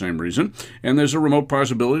Newcomb for the same reason, and there's a remote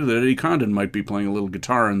possibility that Eddie Condon might be playing a little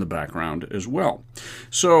guitar in the background as well.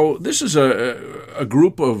 So this is a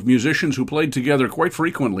group of musicians who played together quite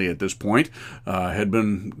frequently at this point, had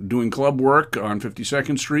been doing club work on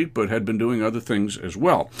 52nd Street, but had been doing other things as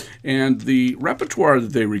well. And the repertoire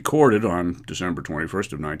that they recorded on December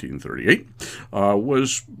 21st of 1938,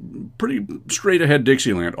 was pretty straight-ahead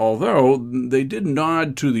Dixieland, although they did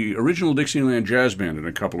nod to the original Dixieland Jazz Band in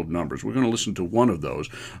a couple of numbers. We're going to listen to one of those.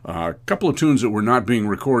 A couple of tunes that were not being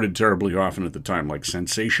recorded terribly often at the time, like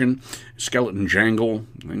Sensation, Skeleton Jangle,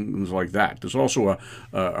 things like that. There's also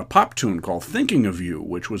a pop tune called Thinking of You,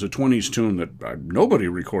 which was a 20s tune that nobody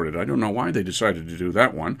recorded. I don't know why they decided to do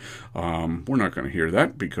that one. We're not going to hear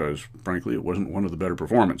that because, frankly, it wasn't one of the better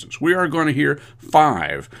performances. We are going to hear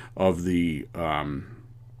 5 of the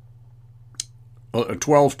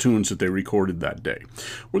 12 tunes that they recorded that day.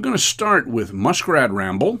 We're going to start with Muskrat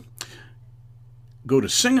Ramble, go to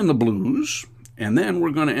Singin' the Blues, and then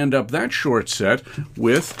we're going to end up that short set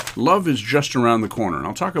with Love is Just Around the Corner. And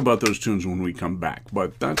I'll talk about those tunes when we come back.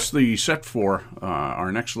 But that's the set for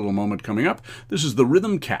our next little moment coming up. This is the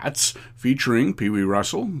Rhythm Cats featuring Pee Wee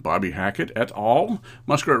Russell, Bobby Hackett et al.,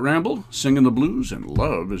 Muskrat Ramble, Singin' the Blues, and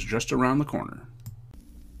Love is Just Around the Corner.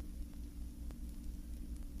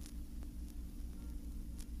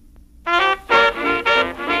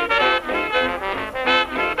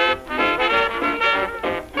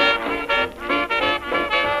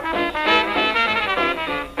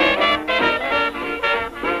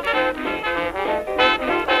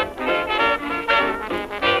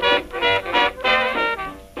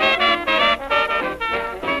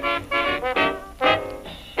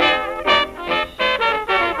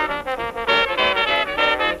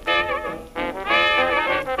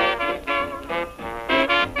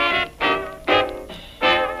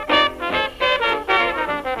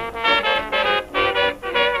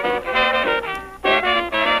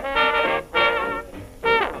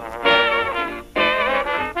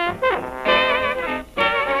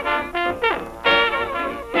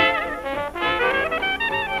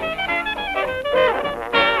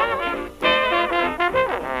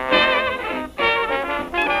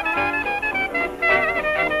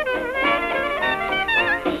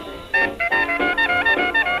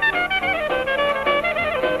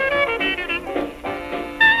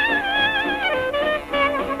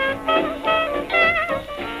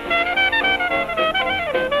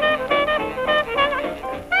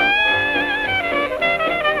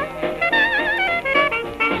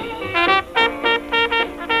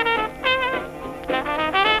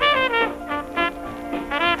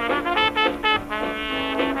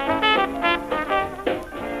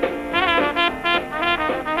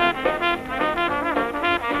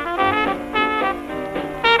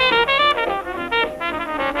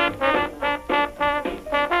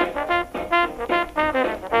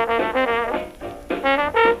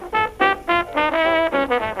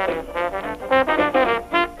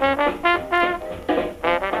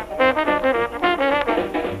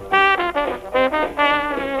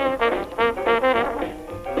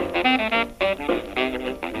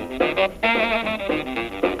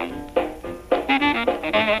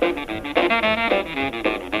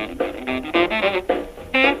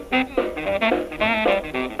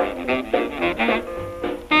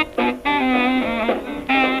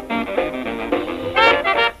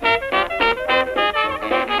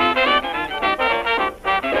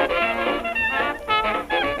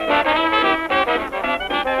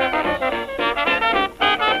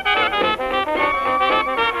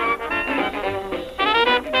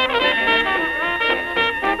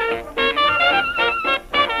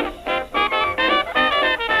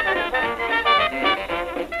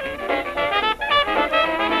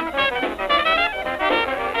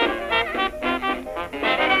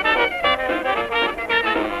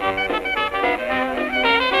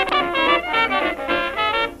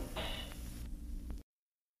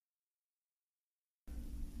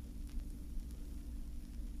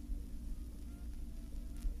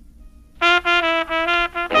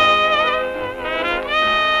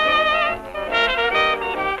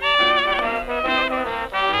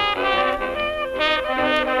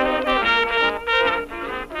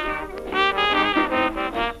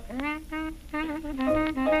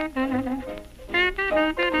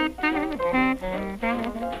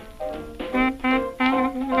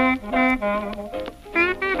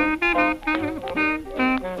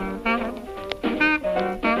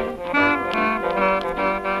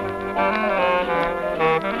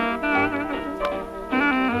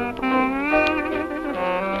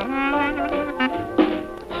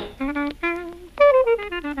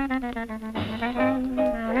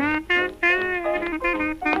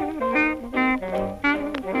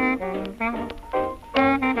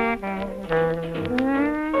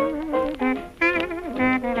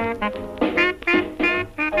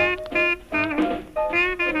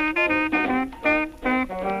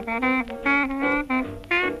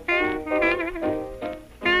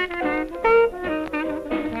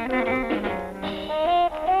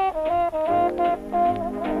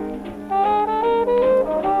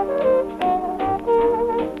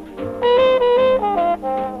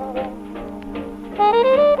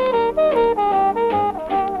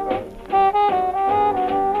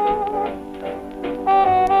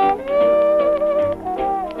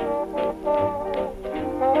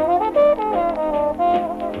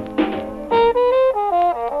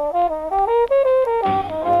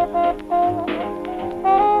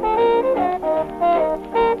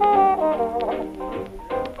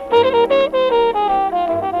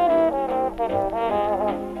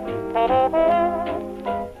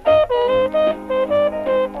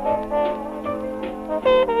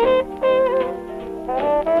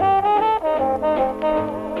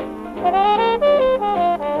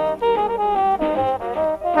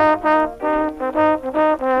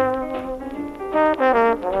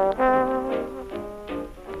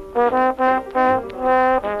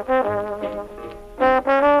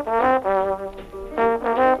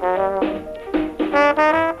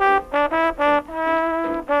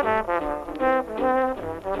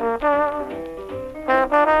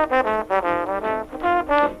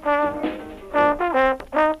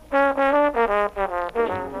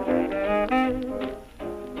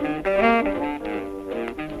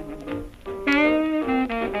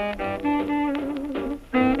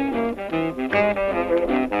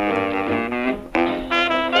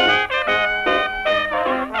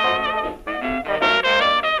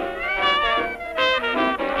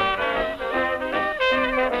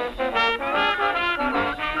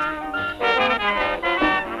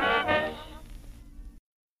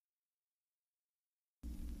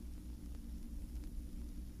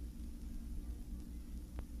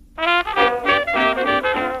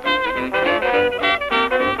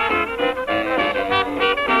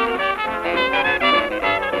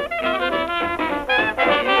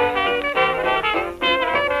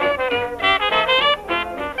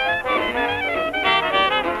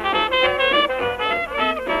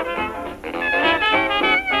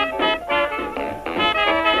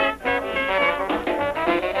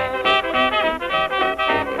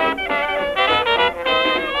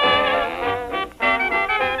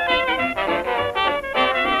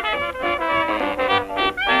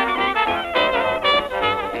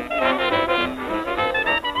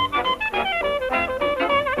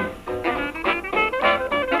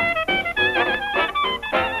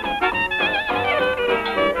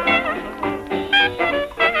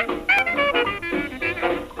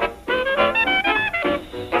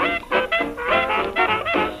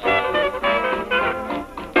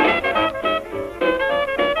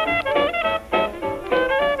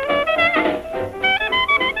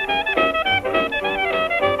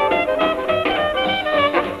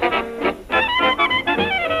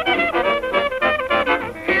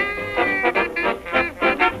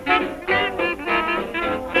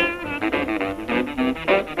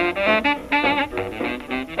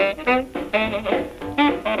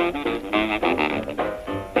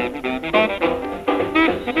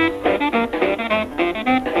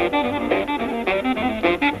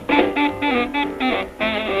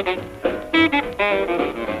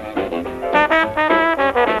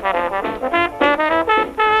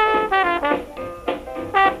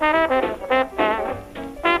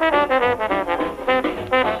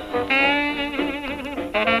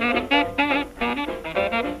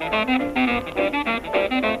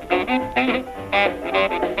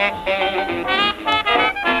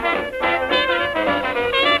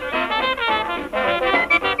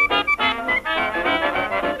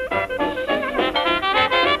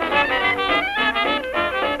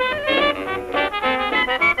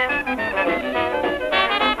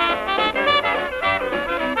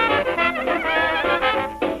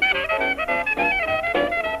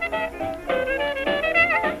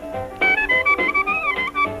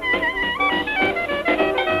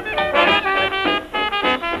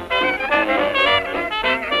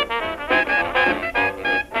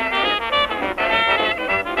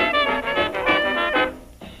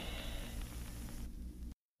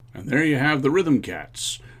 There you have the Rhythm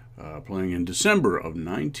Cats playing in December of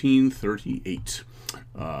 1938.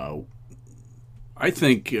 I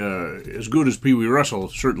think as good as Pee Wee Russell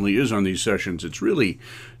certainly is on these sessions, it's really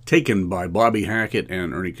taken by Bobby Hackett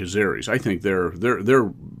and Ernie Cazares. I think their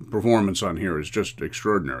performance on here is just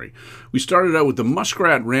extraordinary. We started out with the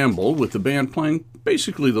Muskrat Ramble, with the band playing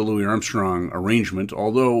basically the Louis Armstrong arrangement,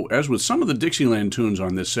 although, as with some of the Dixieland tunes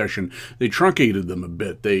on this session, they truncated them a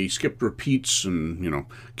bit. They skipped repeats and,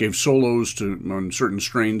 gave solos on certain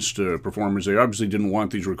strains to performers. They obviously didn't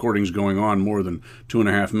want these recordings going on more than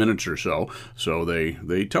 2.5 minutes or so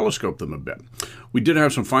they telescoped them a bit. We did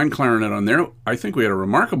have some fine clarinet on there. I think we had a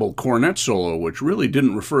remarkable cornet solo, which really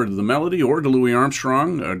didn't refer to the melody or to Louis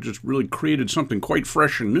Armstrong, just really created something quite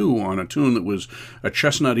fresh and new on a tune that was a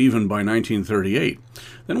chestnut even by 1938.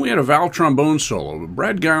 Then we had a valve trombone solo.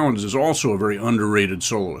 Brad Gowans is also a very underrated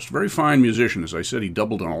soloist, very fine musician. As I said, he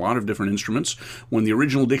doubled on a lot of different instruments. When the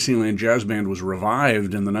original Dixieland Jazz Band was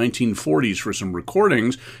revived in the 1940s for some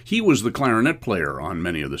recordings, he was the clarinet player on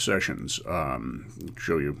many of the sessions.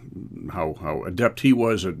 Show you how adept he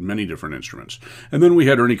was at many different instruments. And then we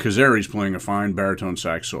had Ernie Cazares playing a fine baritone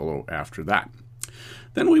sax solo after that.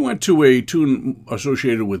 Then we went to a tune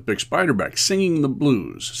associated with Bix Beiderbecke, Singing the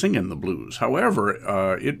Blues.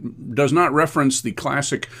 However, it does not reference the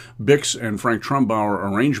classic Bix and Frank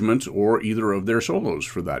Trumbauer arrangement, or either of their solos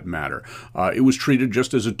for that matter. It was treated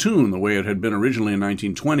just as a tune, the way it had been originally in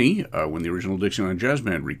 1920, when the original Dixieland Jazz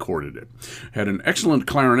Band recorded it. Had an excellent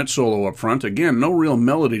clarinet solo up front. Again, no real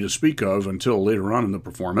melody to speak of until later on in the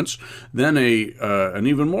performance. Then an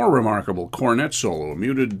even more remarkable cornet solo, a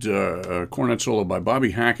muted cornet solo by Bobby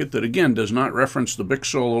Hackett that, again, does not reference the Bix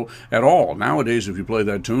solo at all. Nowadays, if you play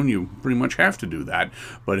that tune, you pretty much have to do that.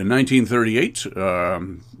 But in 1938,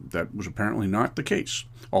 that was apparently not the case.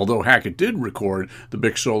 Although Hackett did record the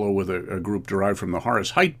Bix solo with a group derived from the Horace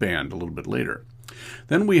Heidt Band a little bit later.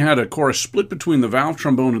 Then we had a chorus split between the valve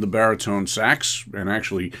trombone and the baritone sax, and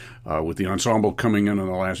actually with the ensemble coming in on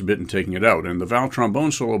the last bit and taking it out. And the valve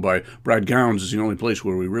trombone solo by Brad Gowans is the only place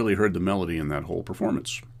where we really heard the melody in that whole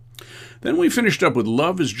performance. Then we finished up with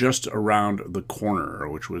Love Is Just Around the Corner,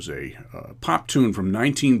 which was a pop tune from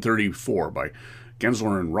 1934 by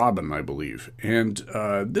Gensler and Robin, I believe. And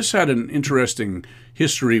this had an interesting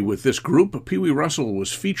history with this group. Pee Wee Russell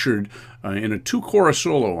was featured in a 2-chorus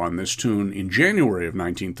solo on this tune in January of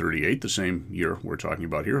 1938, the same year we're talking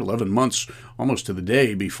about here, 11 months almost to the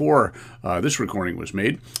day before this recording was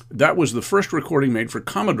made. That was the first recording made for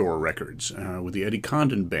Commodore Records with the Eddie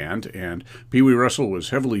Condon Band, and Pee Wee Russell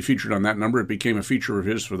was heavily featured on that number. It became a feature of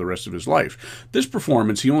his for the rest of his life. This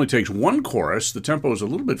performance, he only takes one chorus. The tempo is a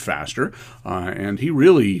little bit faster, and he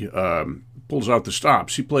really pulls out the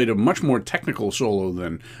stops. He played a much more technical solo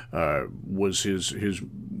than was his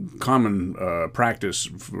common practice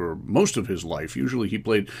for most of his life. Usually he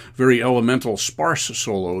played very elemental, sparse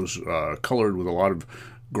solos, colored with a lot of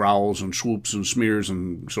growls and swoops and smears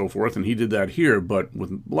and so forth, and he did that here, but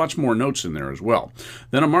with lots more notes in there as well.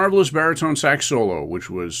 Then a marvelous baritone sax solo, which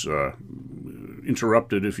was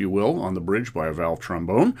interrupted, if you will, on the bridge by a valve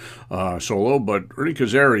trombone solo, but Ernie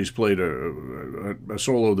Cazares played a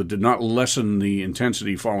solo that did not lessen the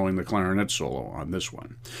intensity following the clarinet solo on this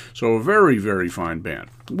one. So a very, very fine band.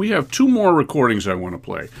 We have 2 more recordings I want to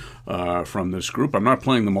play from this group. I'm not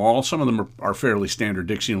playing them all. Some of them are fairly standard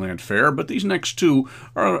Dixieland fare, but these next 2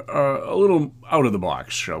 are a little out of the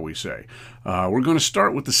box, shall we say. We're going to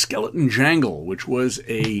start with the Skeleton Jangle, which was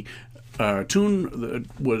a tune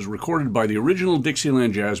that was recorded by the original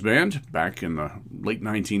Dixieland Jazz Band back in the late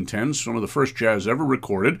 1910s, some of the first jazz ever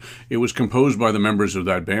recorded. It was composed by the members of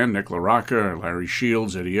that band, Nick LaRocca, Larry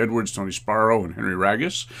Shields, Eddie Edwards, Tony Sparrow, and Henry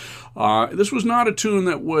Ragus. This was not a tune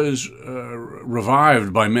that was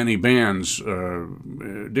revived by many bands,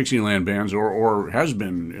 Dixieland bands, or has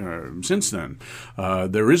been since then.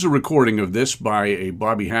 There is a recording of this by a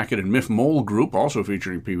Bobby Hackett and Miff Mole group, also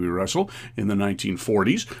featuring Pee Wee Russell in the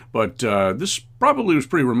 1940s, but this probably was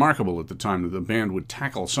pretty remarkable at the time that the band would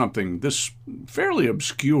tackle something this fairly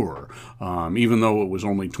obscure. Even though it was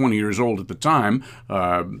only 20 years old at the time,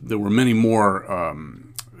 there were many more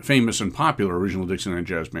famous and popular original Dixieland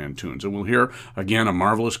Jazz Band tunes. And we'll hear, again, a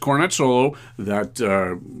marvelous cornet solo that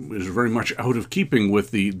is very much out of keeping with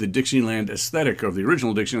the Dixieland aesthetic of the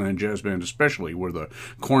original Dixieland Jazz Band, especially, where the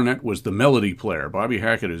cornet was the melody player. Bobby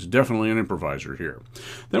Hackett is definitely an improviser here.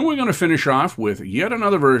 Then we're going to finish off with yet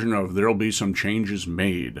another version of There'll Be Some Changes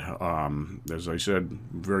Made. As I said,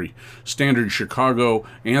 very standard Chicago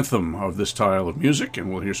anthem of this style of music,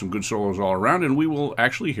 and we'll hear some good solos all around, and we will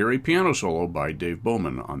actually hear a piano solo by Dave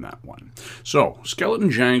Bowman on that one. So, Skeleton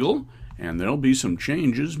Jangle, and There'll Be Some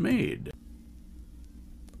Changes Made.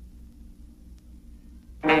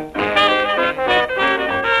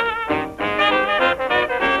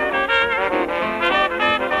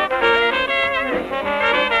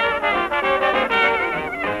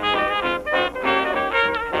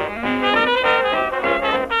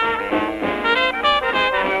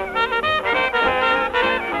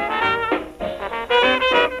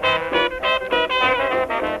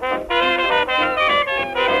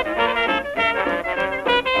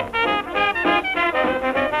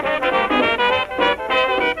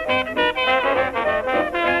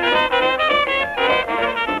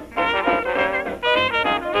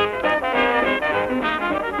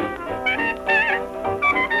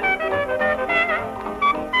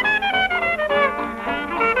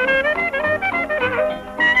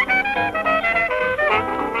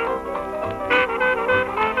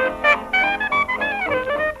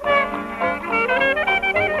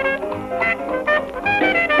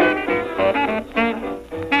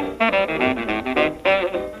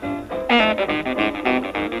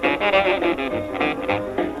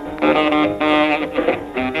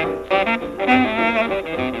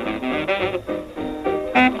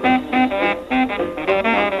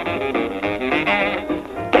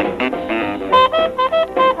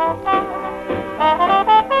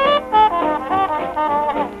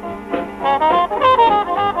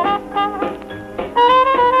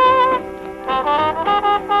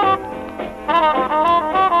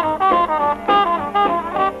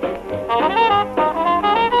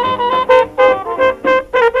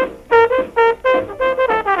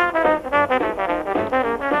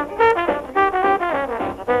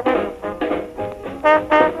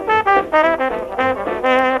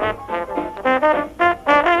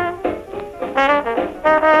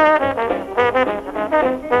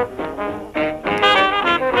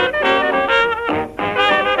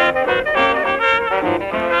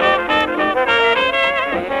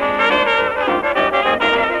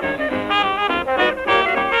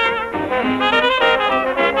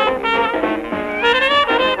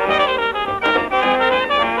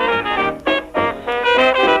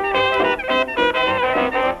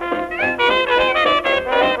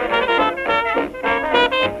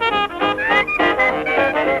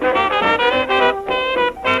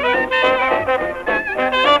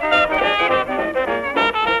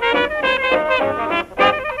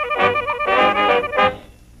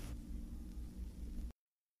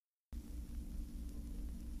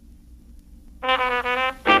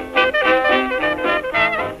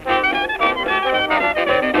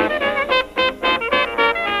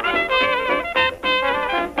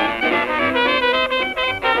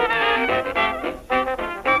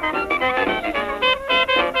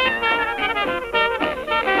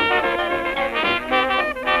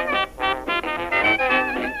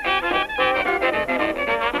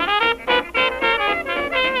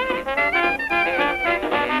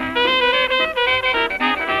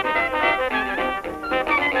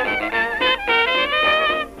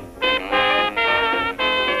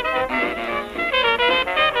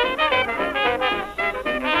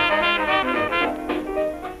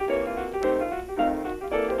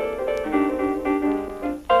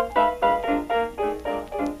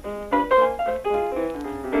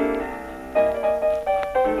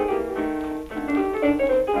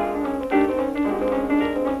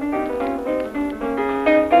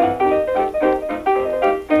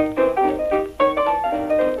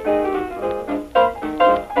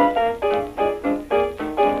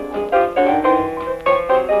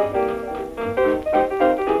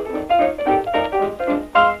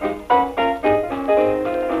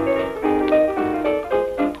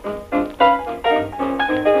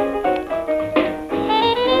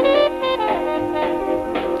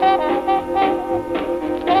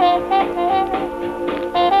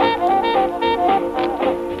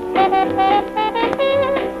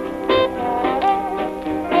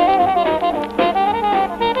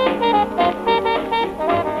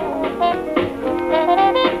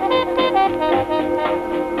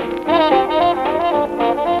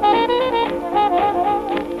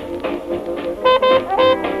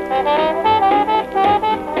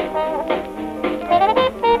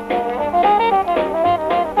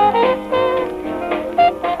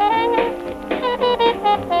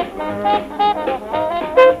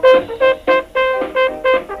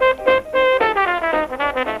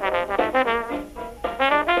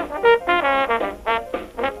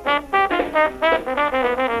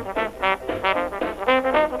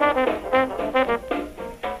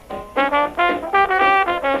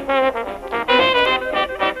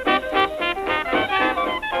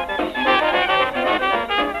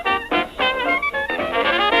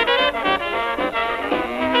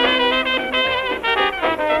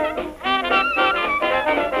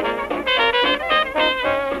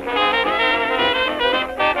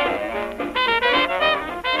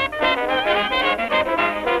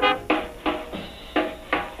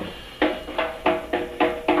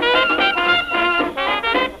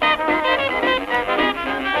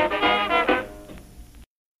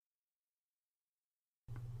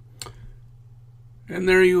 And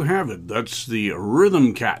there you have it. That's the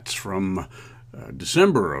Rhythm Cats from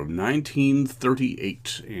December of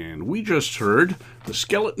 1938. And we just heard the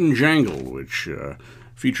Skeleton Jangle, which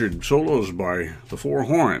featured solos by the four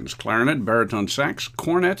horns, clarinet, baritone sax,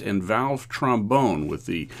 cornet, and valve trombone, with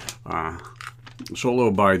the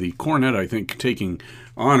solo by the cornet, I think, taking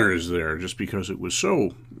honors there just because it was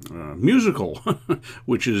so musical,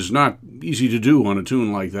 which is not easy to do on a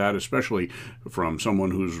tune like that, especially from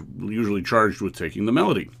someone who's usually charged with taking the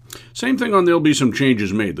melody. Same thing on There'll Be Some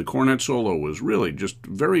Changes Made. The cornet solo was really just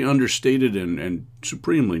very understated and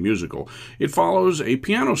supremely musical. It follows a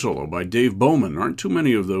piano solo by Dave Bowman. Aren't too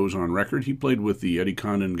many of those on record. He played with the Eddie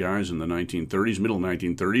Condon guys in the 1930s, middle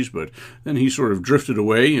 1930s, but then he sort of drifted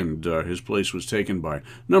away, and his place was taken by a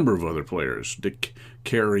number of other players. Dick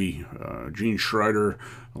Carey, Gene Schreider,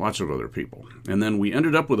 lots of other people. And then we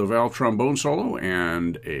ended up with a valve trombone solo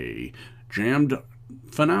and a jammed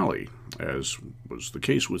finale, as was the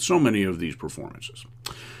case with so many of these performances.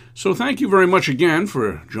 So thank you very much again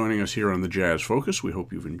for joining us here on the Jazz Focus. We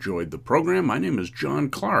hope you've enjoyed the program. My name is John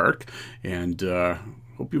Clark, and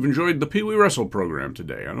hope you've enjoyed the Pee Wee Wrestle program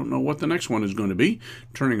today. I don't know what the next one is going to be,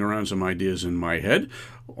 turning around some ideas in my head.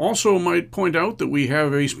 Also might point out that we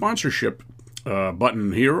have a sponsorship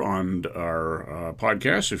button here on our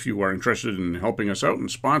podcast. If you are interested in helping us out and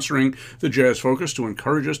sponsoring the Jazz Focus to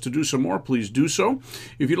encourage us to do some more, please do so.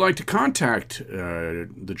 If you'd like to contact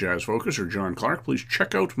the Jazz Focus or John Clark, please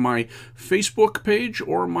check out my Facebook page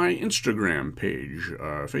or my Instagram page.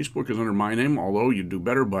 Facebook is under my name, although you'd do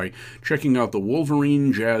better by checking out the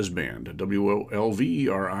Wolverine Jazz Band,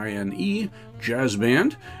 WOLVERINE Jazz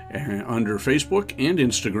Band, under Facebook and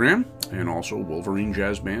Instagram, and also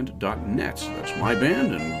WolverineJazzBand.net. That's my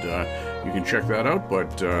band, and you can check that out,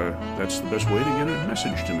 but that's the best way to get a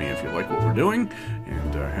message to me if you like what we're doing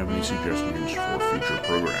and have any suggestions for future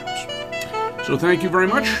programs. So thank you very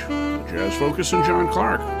much. Jazz Focus and John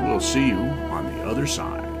Clark. We'll see you on the other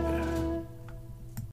side.